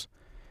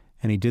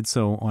 and he did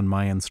so on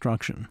my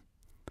instruction.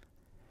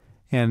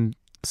 And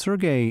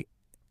Sergei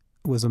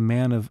was a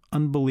man of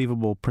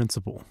unbelievable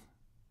principle,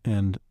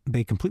 and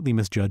they completely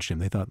misjudged him.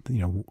 They thought,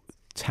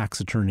 tax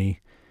attorney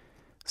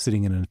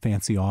sitting in a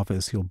fancy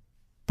office, he'll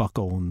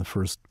buckle in the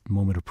first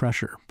moment of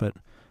pressure. But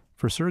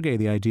for Sergei,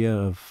 the idea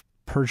of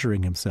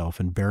perjuring himself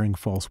and bearing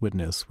false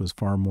witness was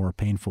far more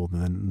painful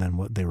than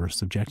what they were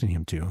subjecting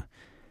him to.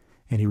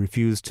 And he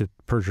refused to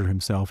perjure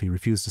himself. He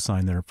refused to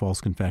sign their false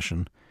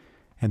confession.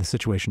 And the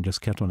situation just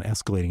kept on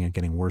escalating and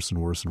getting worse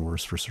and worse and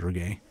worse for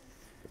Sergei.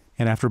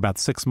 And after about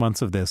 6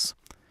 months of this,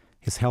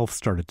 his health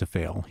started to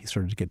fail. He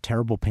started to get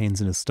terrible pains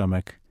in his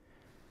stomach.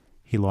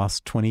 He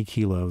lost 20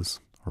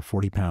 kilos or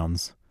 40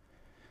 pounds.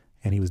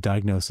 and he was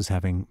diagnosed as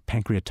having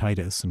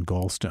pancreatitis and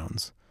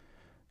gallstones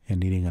and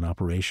needing an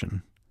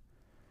operation.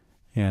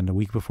 And a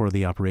week before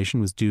the operation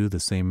was due, the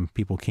same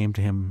people came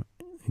to him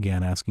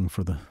again asking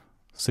for the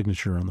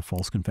signature on the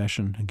false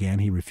confession. Again,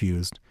 he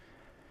refused.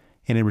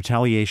 And in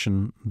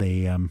retaliation,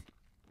 they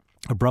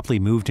abruptly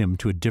moved him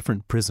to a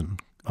different prison,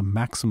 a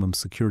maximum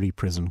security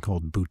prison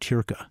called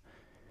Butyrka,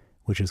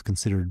 which is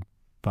considered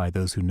by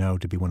those who know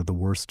to be one of the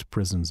worst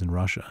prisons in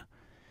Russia.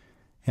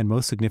 And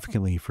most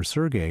significantly for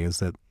Sergei is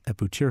that at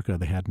Butyrka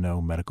they had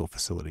no medical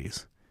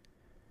facilities.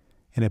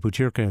 And at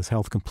Butyrka his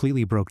health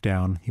completely broke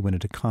down. He went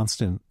into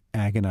constant,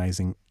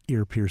 agonizing,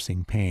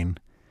 ear-piercing pain.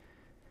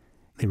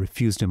 They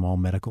refused him all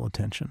medical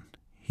attention.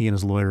 He and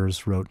his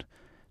lawyers wrote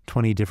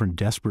 20 different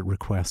desperate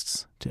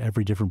requests to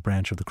every different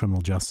branch of the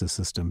criminal justice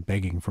system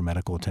begging for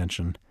medical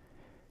attention.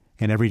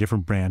 And every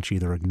different branch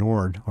either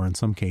ignored or in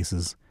some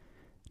cases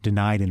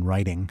denied in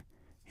writing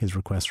his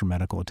request for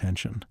medical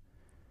attention.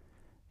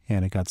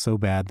 And it got so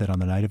bad that on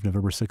the night of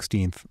November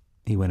 16th,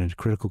 he went into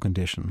critical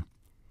condition.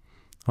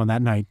 On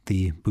that night,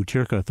 the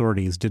Butyrka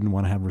authorities didn't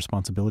want to have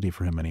responsibility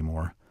for him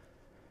anymore.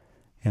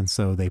 And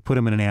so they put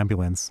him in an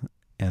ambulance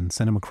and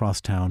sent him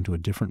across town to a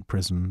different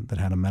prison that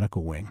had a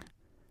medical wing.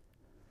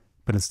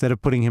 But instead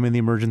of putting him in the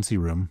emergency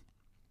room,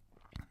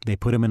 they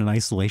put him in an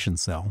isolation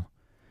cell.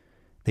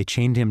 They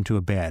chained him to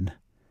a bed,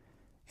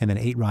 and then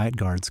 8 riot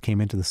guards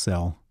came into the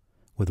cell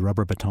with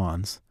rubber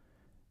batons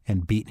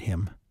and beat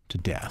him to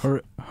death.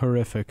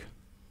 Horrific.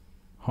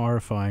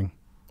 Horrifying.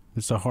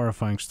 It's a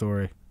horrifying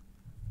story.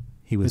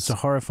 He was it's a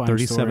horrifying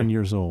 37 story.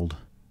 years old.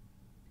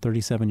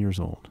 37 years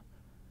old.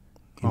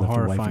 He A left a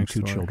wife horrifying and 2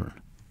 story. children.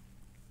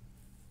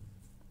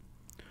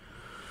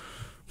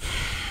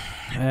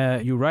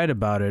 You write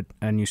about it,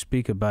 and you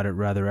speak about it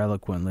rather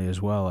eloquently as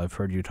well. I've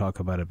heard you talk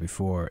about it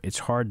before. It's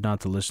hard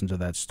not to listen to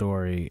that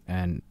story,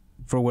 and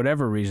for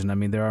whatever reason, I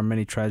mean, there are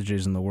many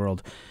tragedies in the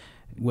world,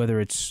 whether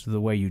it's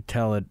the way you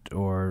tell it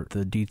or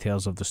the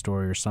details of the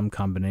story or some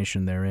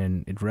combination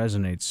therein, it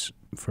resonates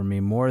for me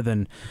more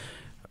than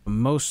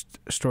most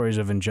stories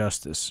of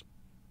injustice.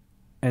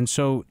 And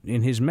so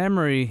in his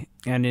memory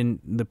and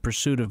in the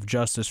pursuit of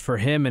justice for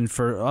him and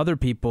for other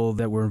people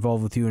that were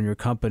involved with you and your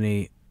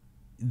company,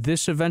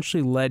 this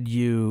eventually led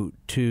you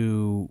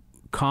to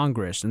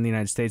Congress in the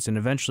United States and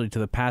eventually to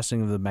the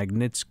passing of the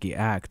Magnitsky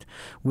Act,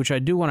 which I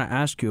do want to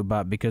ask you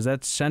about because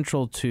that's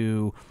central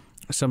to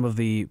some of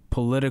the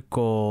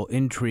political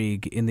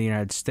intrigue in the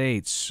United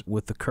States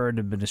with the current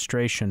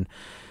administration.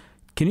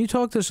 Can you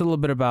talk to us a little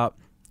bit about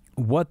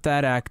what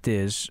that act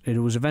is? It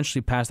was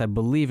eventually passed, I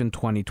believe, in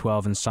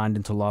 2012 and signed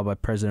into law by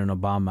President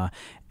Obama,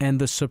 and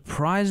the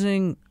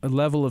surprising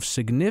level of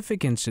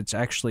significance it's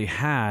actually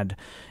had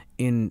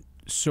in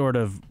sort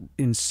of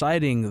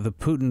inciting the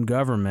Putin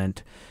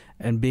government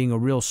and being a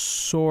real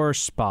sore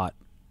spot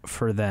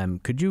for them.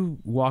 Could you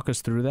walk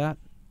us through that?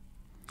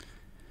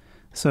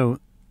 So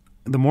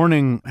the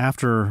morning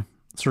after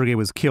Sergei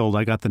was killed,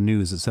 I got the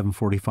news at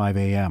 7:45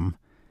 a.m.,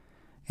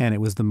 and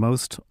it was the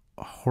most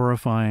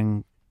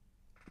horrifying,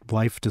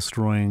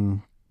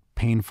 life-destroying,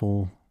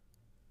 painful,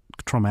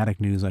 traumatic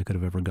news I could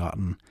have ever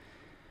gotten.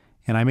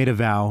 And I made a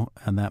vow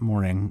on that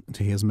morning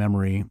to his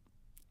memory,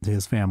 to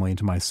his family, and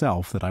to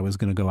myself that I was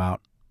going to go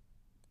out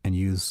and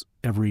use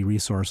every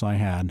resource I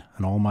had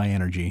and all my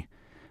energy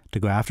to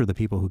go after the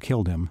people who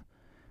killed him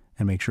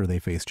and make sure they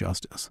face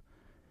justice.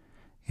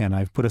 And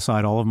I've put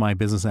aside all of my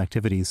business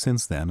activities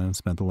since then and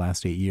spent the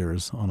last 8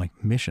 years on a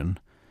mission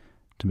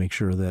to make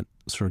sure that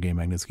Sergei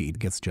Magnitsky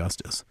gets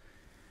justice.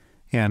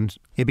 And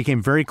it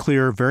became very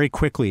clear very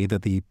quickly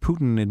that the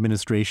Putin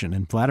administration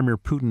and Vladimir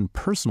Putin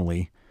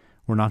personally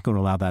were not going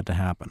to allow that to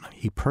happen.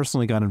 He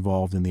personally got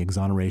involved in the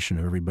exoneration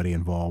of everybody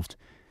involved,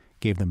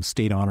 gave them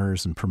state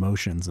honors and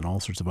promotions and all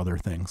sorts of other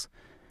things.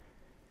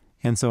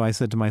 And so I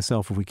said to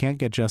myself, if we can't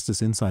get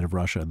justice inside of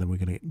Russia, then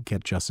we're going to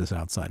get justice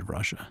outside of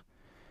Russia.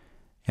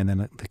 And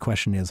then the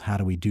question is, how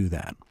do we do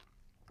that?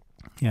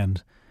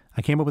 And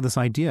I came up with this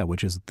idea,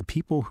 which is the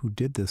people who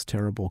did this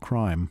terrible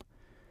crime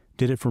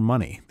did it for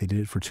money. They did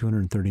it for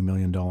 $230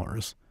 million.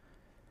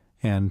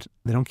 And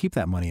they don't keep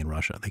that money in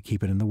Russia. They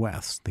keep it in the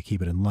West. They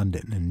keep it in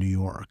London and New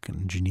York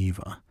and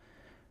Geneva.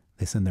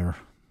 They send their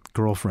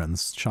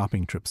girlfriends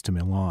shopping trips to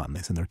Milan.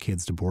 They send their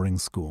kids to boarding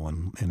school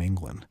in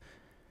England.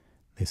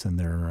 They send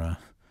their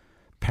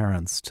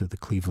parents to the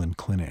Cleveland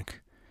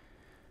Clinic.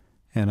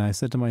 And I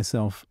said to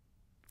myself,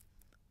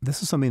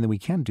 this is something that we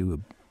can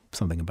do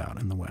something about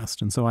in the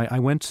West. And so I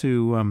went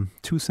to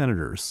 2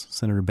 senators,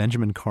 Senator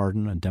Benjamin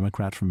Cardin, a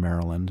Democrat from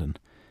Maryland, and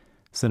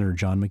Senator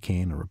John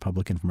McCain, a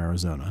Republican from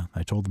Arizona.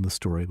 I told them the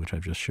story, which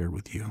I've just shared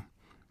with you.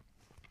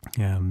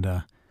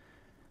 And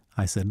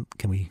I said,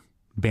 can we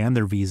ban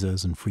their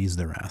visas and freeze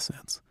their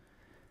assets?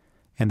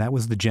 And that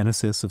was the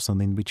genesis of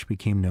something which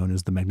became known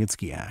as the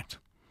Magnitsky Act.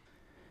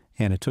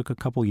 And it took a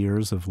couple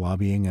years of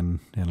lobbying and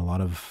a lot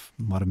of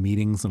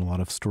meetings and a lot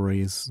of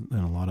stories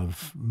and a lot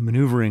of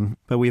maneuvering,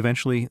 but we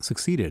eventually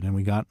succeeded. And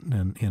we got,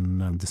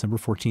 in December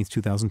 14th,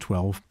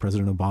 2012,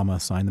 President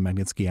Obama signed the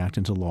Magnitsky Act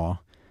into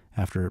law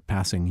after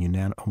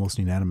passing almost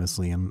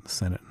unanimously in the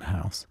Senate and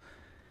House.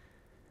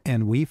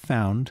 And we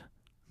found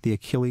the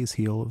Achilles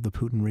heel of the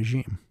Putin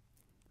regime.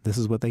 This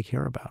is what they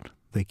care about.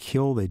 They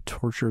kill, they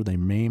torture, they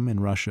maim in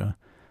Russia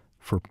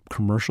for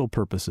commercial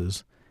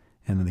purposes,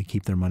 and then they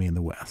keep their money in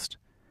the West.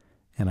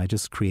 And I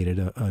just created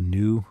a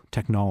new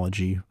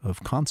technology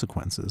of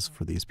consequences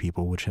for these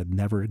people which had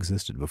never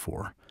existed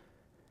before.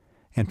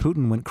 And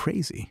Putin went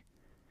crazy.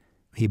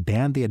 He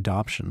banned the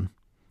adoption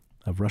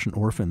of Russian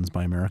orphans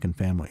by American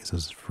families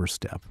as his first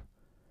step.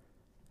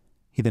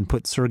 He then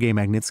put Sergei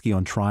Magnitsky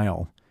on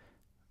trial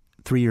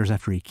 3 years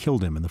after he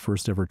killed him in the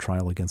first ever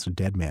trial against a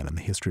dead man in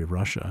the history of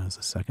Russia as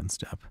a second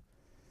step.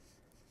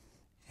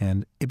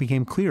 And it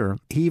became clear,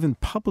 he even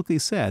publicly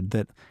said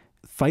that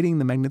fighting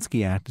the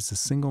Magnitsky Act is the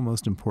single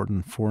most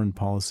important foreign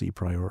policy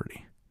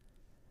priority.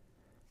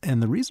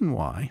 And the reason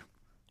why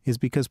is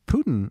because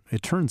Putin,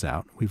 it turns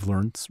out, we've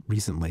learned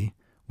recently,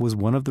 was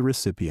one of the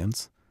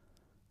recipients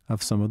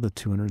of some of the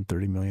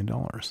 $230 million.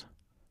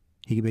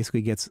 He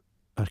basically gets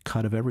a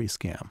cut of every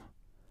scam.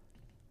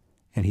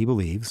 And he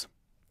believes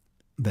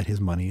that his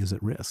money is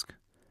at risk.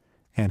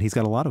 And he's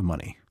got a lot of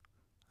money.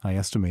 I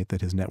estimate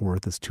that his net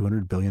worth is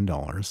 $200 billion.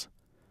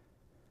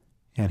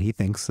 And he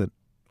thinks that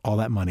all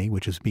that money,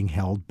 which is being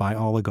held by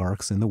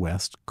oligarchs in the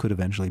West, could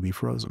eventually be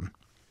frozen.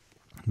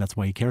 And that's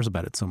why he cares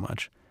about it so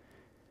much.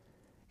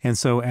 And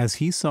so as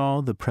he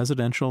saw the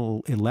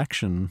presidential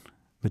election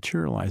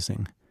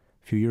materializing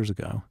a few years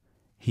ago,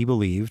 he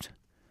believed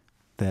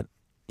that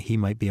he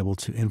might be able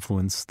to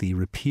influence the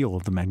repeal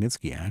of the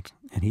Magnitsky Act.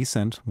 And he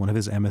sent one of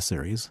his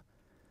emissaries,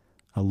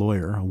 a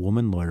lawyer, a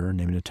woman lawyer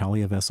named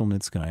Natalia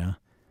Veselnitskaya,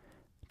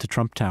 to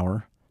Trump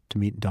Tower to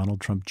meet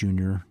Donald Trump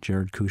Jr.,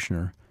 Jared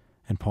Kushner,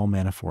 and Paul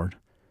Manafort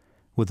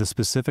with a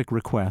specific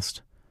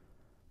request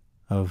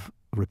of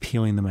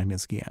repealing the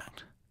Magnitsky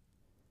Act.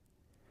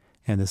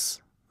 And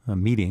this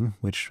meeting,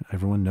 which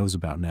everyone knows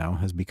about now,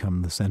 has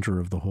become the center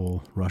of the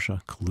whole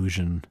Russia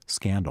collusion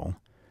scandal.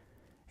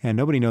 And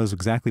nobody knows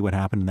exactly what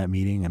happened in that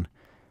meeting and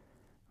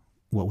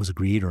what was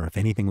agreed, or if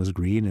anything was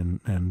agreed,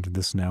 and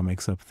this now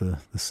makes up the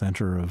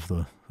center of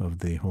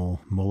the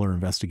whole Mueller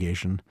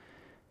investigation.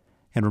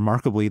 And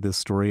remarkably, this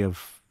story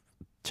of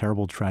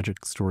terrible,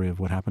 tragic story of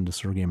what happened to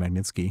Sergei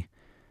Magnitsky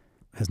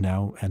has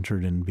now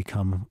entered and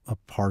become a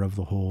part of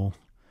the whole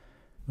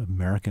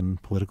American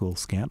political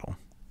scandal.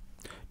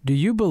 Do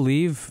you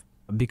believe,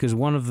 because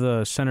one of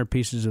the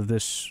centerpieces of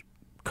this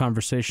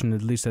conversation,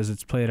 at least as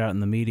it's played out in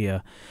the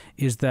media,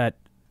 is that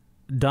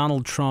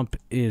Donald Trump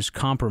is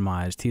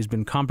compromised. He's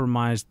been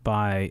compromised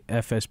by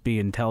FSB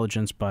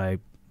intelligence, by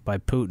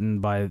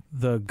Putin, by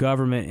the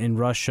government in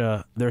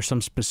Russia. There are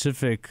some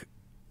specific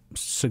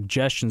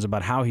suggestions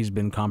about how he's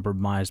been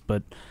compromised,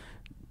 but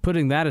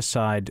putting that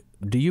aside,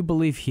 do you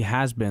believe he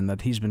has been,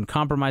 that he's been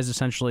compromised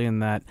essentially,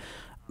 and that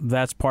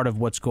that's part of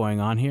what's going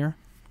on here?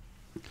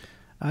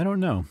 I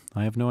don't know.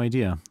 I have no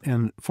idea.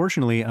 And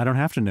fortunately, I don't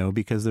have to know,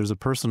 because there's a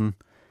person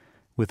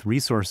with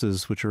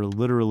resources which are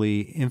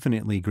literally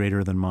infinitely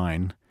greater than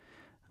mine,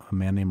 a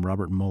man named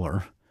Robert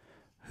Mueller,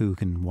 who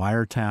can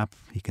wiretap,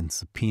 he can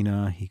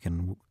subpoena, he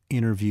can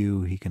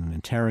interview, he can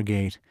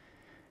interrogate,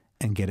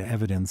 and get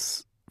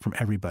evidence from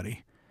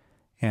everybody.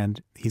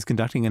 And he's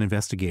conducting an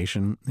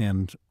investigation,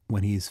 and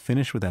when he's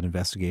finished with that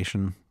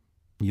investigation,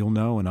 you'll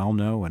know and I'll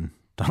know and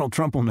Donald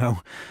Trump will know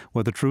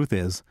what the truth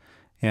is.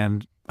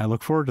 And I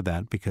look forward to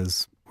that,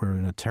 because we're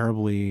in a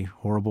terribly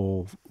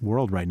horrible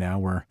world right now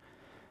where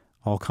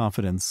all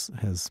confidence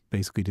has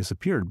basically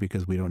disappeared,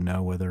 because we don't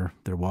know whether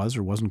there was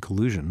or wasn't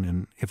collusion.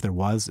 And if there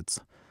was, it's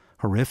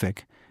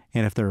horrific.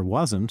 And if there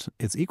wasn't,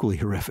 it's equally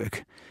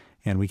horrific.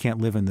 And we can't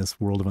live in this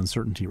world of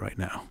uncertainty right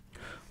now.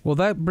 Well,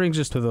 that brings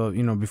us to the,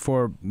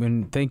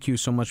 and thank you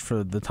so much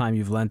for the time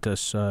you've lent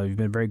us. You've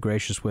been very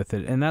gracious with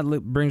it. And that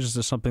brings us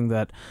to something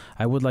that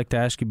I would like to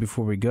ask you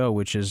before we go,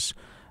 which is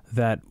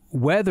that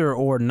whether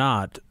or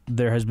not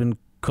there has been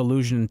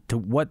collusion, to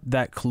what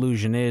that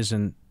collusion is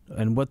and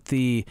what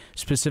the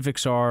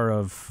specifics are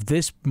of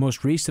this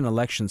most recent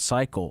election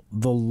cycle,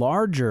 the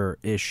larger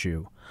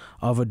issue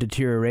of a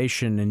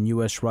deterioration in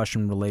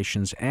U.S.-Russian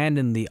relations and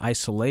in the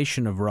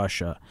isolation of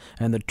Russia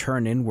and the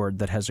turn inward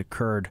that has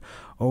occurred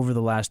over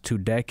the last 2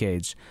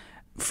 decades.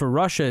 For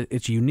Russia,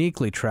 it's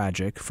uniquely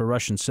tragic. For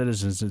Russian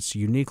citizens, it's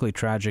uniquely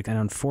tragic and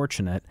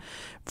unfortunate.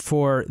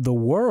 For the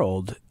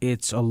world,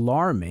 it's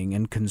alarming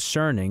and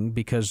concerning,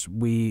 because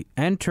we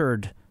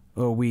ended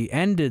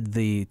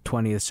the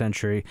 20th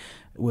century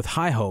with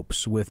high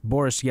hopes, with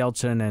Boris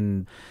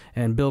Yeltsin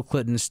and Bill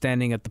Clinton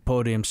standing at the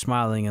podium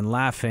smiling and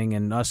laughing,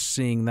 and us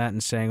seeing that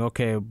and saying,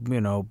 okay,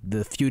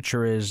 the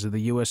future is the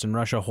U.S. and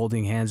Russia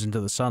holding hands into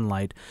the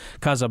sunlight,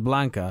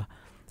 Casablanca.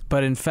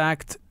 But in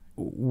fact,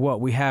 what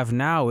we have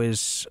now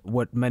is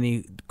what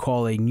many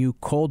call a new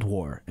Cold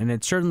War, and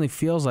it certainly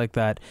feels like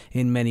that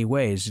in many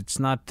ways. It's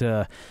not,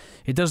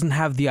 it doesn't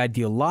have the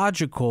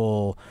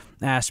ideological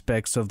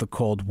aspects of the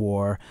Cold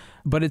War,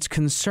 but it's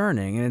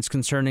concerning, and it's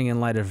concerning in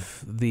light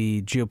of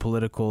the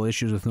geopolitical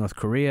issues with North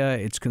Korea.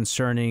 It's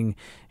concerning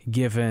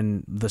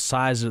given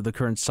the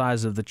current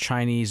size of the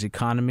Chinese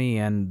economy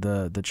and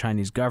the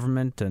Chinese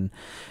government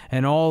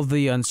and all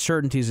the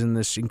uncertainties in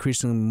this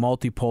increasingly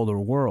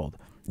multipolar world.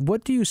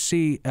 What do you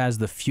see as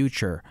the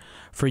future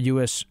for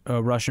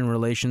U.S.-Russian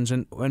relations,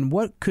 and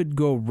what could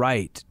go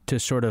right to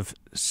sort of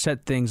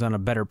set things on a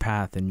better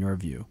path in your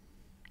view?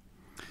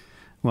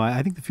 Well,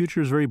 I think the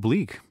future is very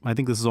bleak. I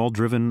think this is all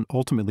driven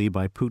ultimately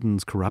by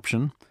Putin's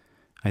corruption.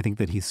 I think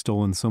that he's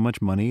stolen so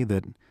much money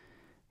that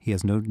he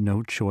has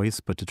no choice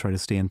but to try to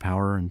stay in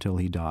power until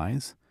he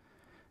dies.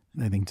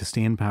 I think to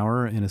stay in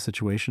power in a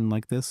situation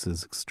like this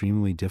is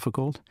extremely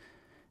difficult.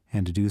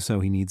 And to do so,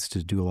 he needs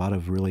to do a lot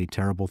of really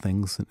terrible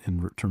things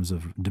in terms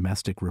of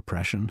domestic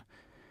repression.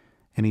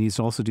 And he needs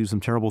to also do some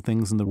terrible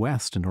things in the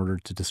West in order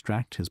to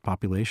distract his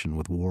population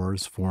with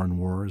wars, foreign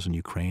wars in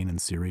Ukraine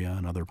and Syria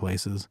and other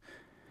places.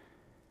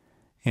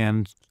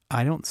 And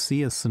I don't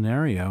see a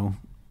scenario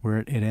where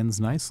it ends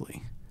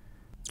nicely.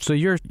 So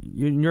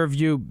in your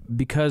view,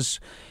 because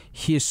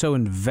he is so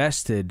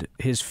invested,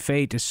 his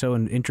fate is so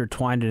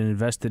intertwined and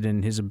invested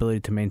in his ability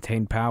to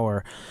maintain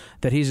power,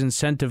 that he's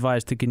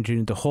incentivized to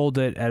continue to hold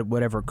it at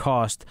whatever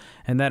cost,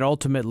 and that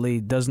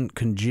ultimately doesn't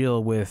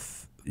congeal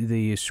with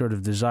the sort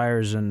of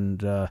desires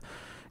and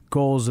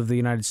goals of the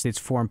United States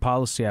foreign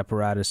policy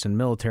apparatus and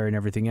military and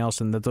everything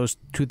else, and that those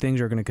two things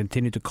are going to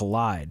continue to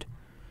collide.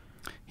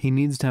 He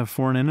needs to have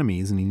foreign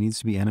enemies, and he needs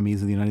to be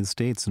enemies of the United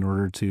States in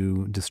order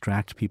to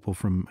distract people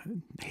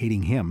from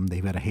hating him.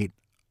 They've got to hate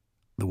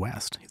the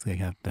West. They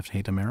have to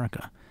hate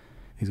America.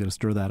 He's got to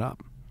stir that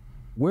up.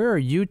 Where are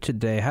you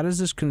today? How does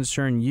this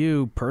concern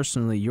you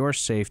personally, your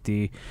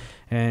safety,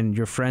 and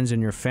your friends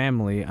and your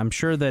family? I'm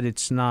sure that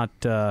it's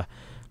not,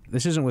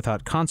 this isn't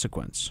without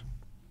consequence.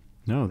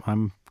 No,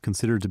 I'm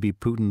considered to be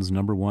Putin's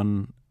number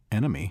one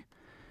enemy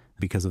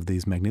because of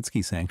these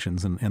Magnitsky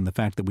sanctions and the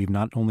fact that we've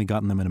not only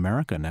gotten them in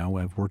America now.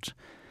 I've worked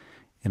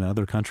in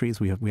other countries.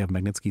 We have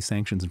Magnitsky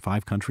sanctions in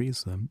 5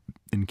 countries,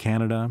 in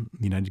Canada,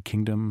 the United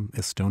Kingdom,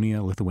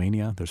 Estonia,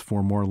 Lithuania. There's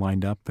 4 more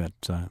lined up at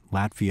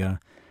Latvia,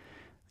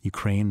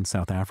 Ukraine,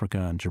 South Africa,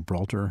 and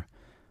Gibraltar.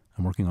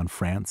 I'm working on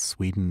France,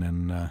 Sweden,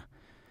 and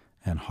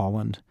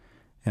Holland.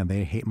 And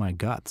they hate my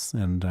guts.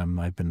 And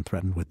I've been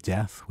threatened with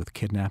death, with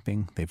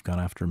kidnapping. They've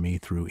gone after me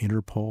through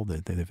Interpol.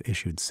 They've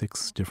issued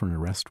 6 different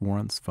arrest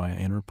warrants via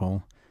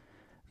Interpol.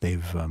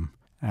 They've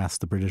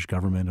asked the British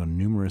government on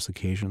numerous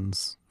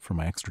occasions for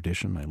my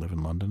extradition. I live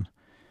in London.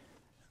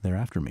 They're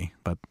after me.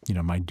 But,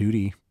 my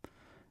duty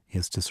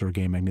is to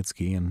Sergei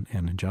Magnitsky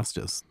and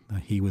justice.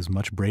 He was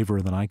much braver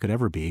than I could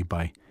ever be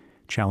by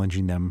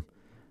challenging them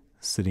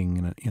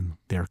sitting in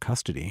their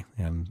custody,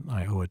 and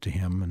I owe it to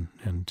him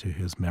and to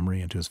his memory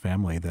and to his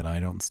family that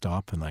I don't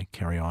stop and I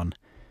carry on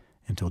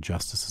until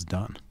justice is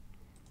done.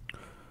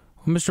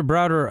 Well, Mr.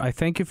 Browder, I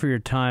thank you for your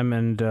time,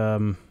 and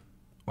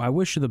I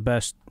wish you the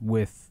best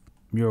with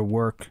your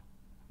work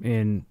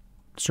in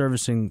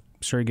servicing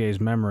Sergei's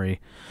memory.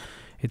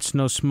 It's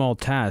no small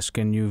task,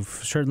 and you've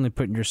certainly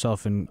put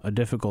yourself in a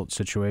difficult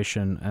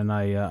situation, and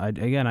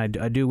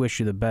I do wish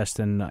you the best,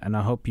 and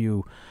I hope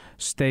you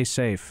stay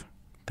safe.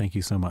 Thank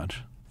you so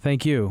much.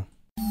 Thank you.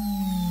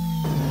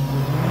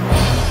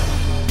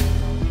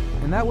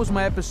 And that was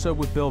my episode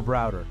with Bill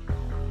Browder.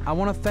 I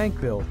want to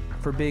thank Bill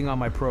for being on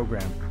my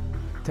program.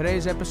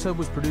 Today's episode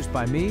was produced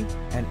by me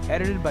and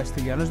edited by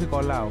Stylianos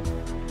Nicolaou.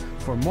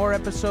 For more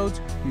episodes,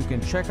 you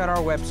can check out our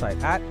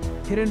website at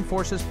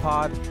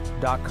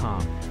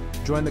hiddenforcespod.com.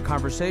 Join the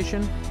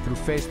conversation through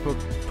Facebook,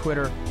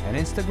 Twitter, and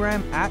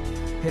Instagram at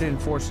Hidden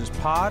Forces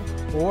Pod,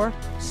 or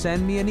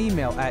send me an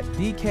email at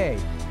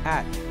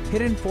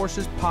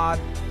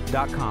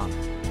dk@hiddenforcespod.com.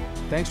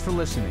 Thanks for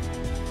listening.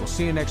 We'll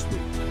see you next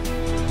week.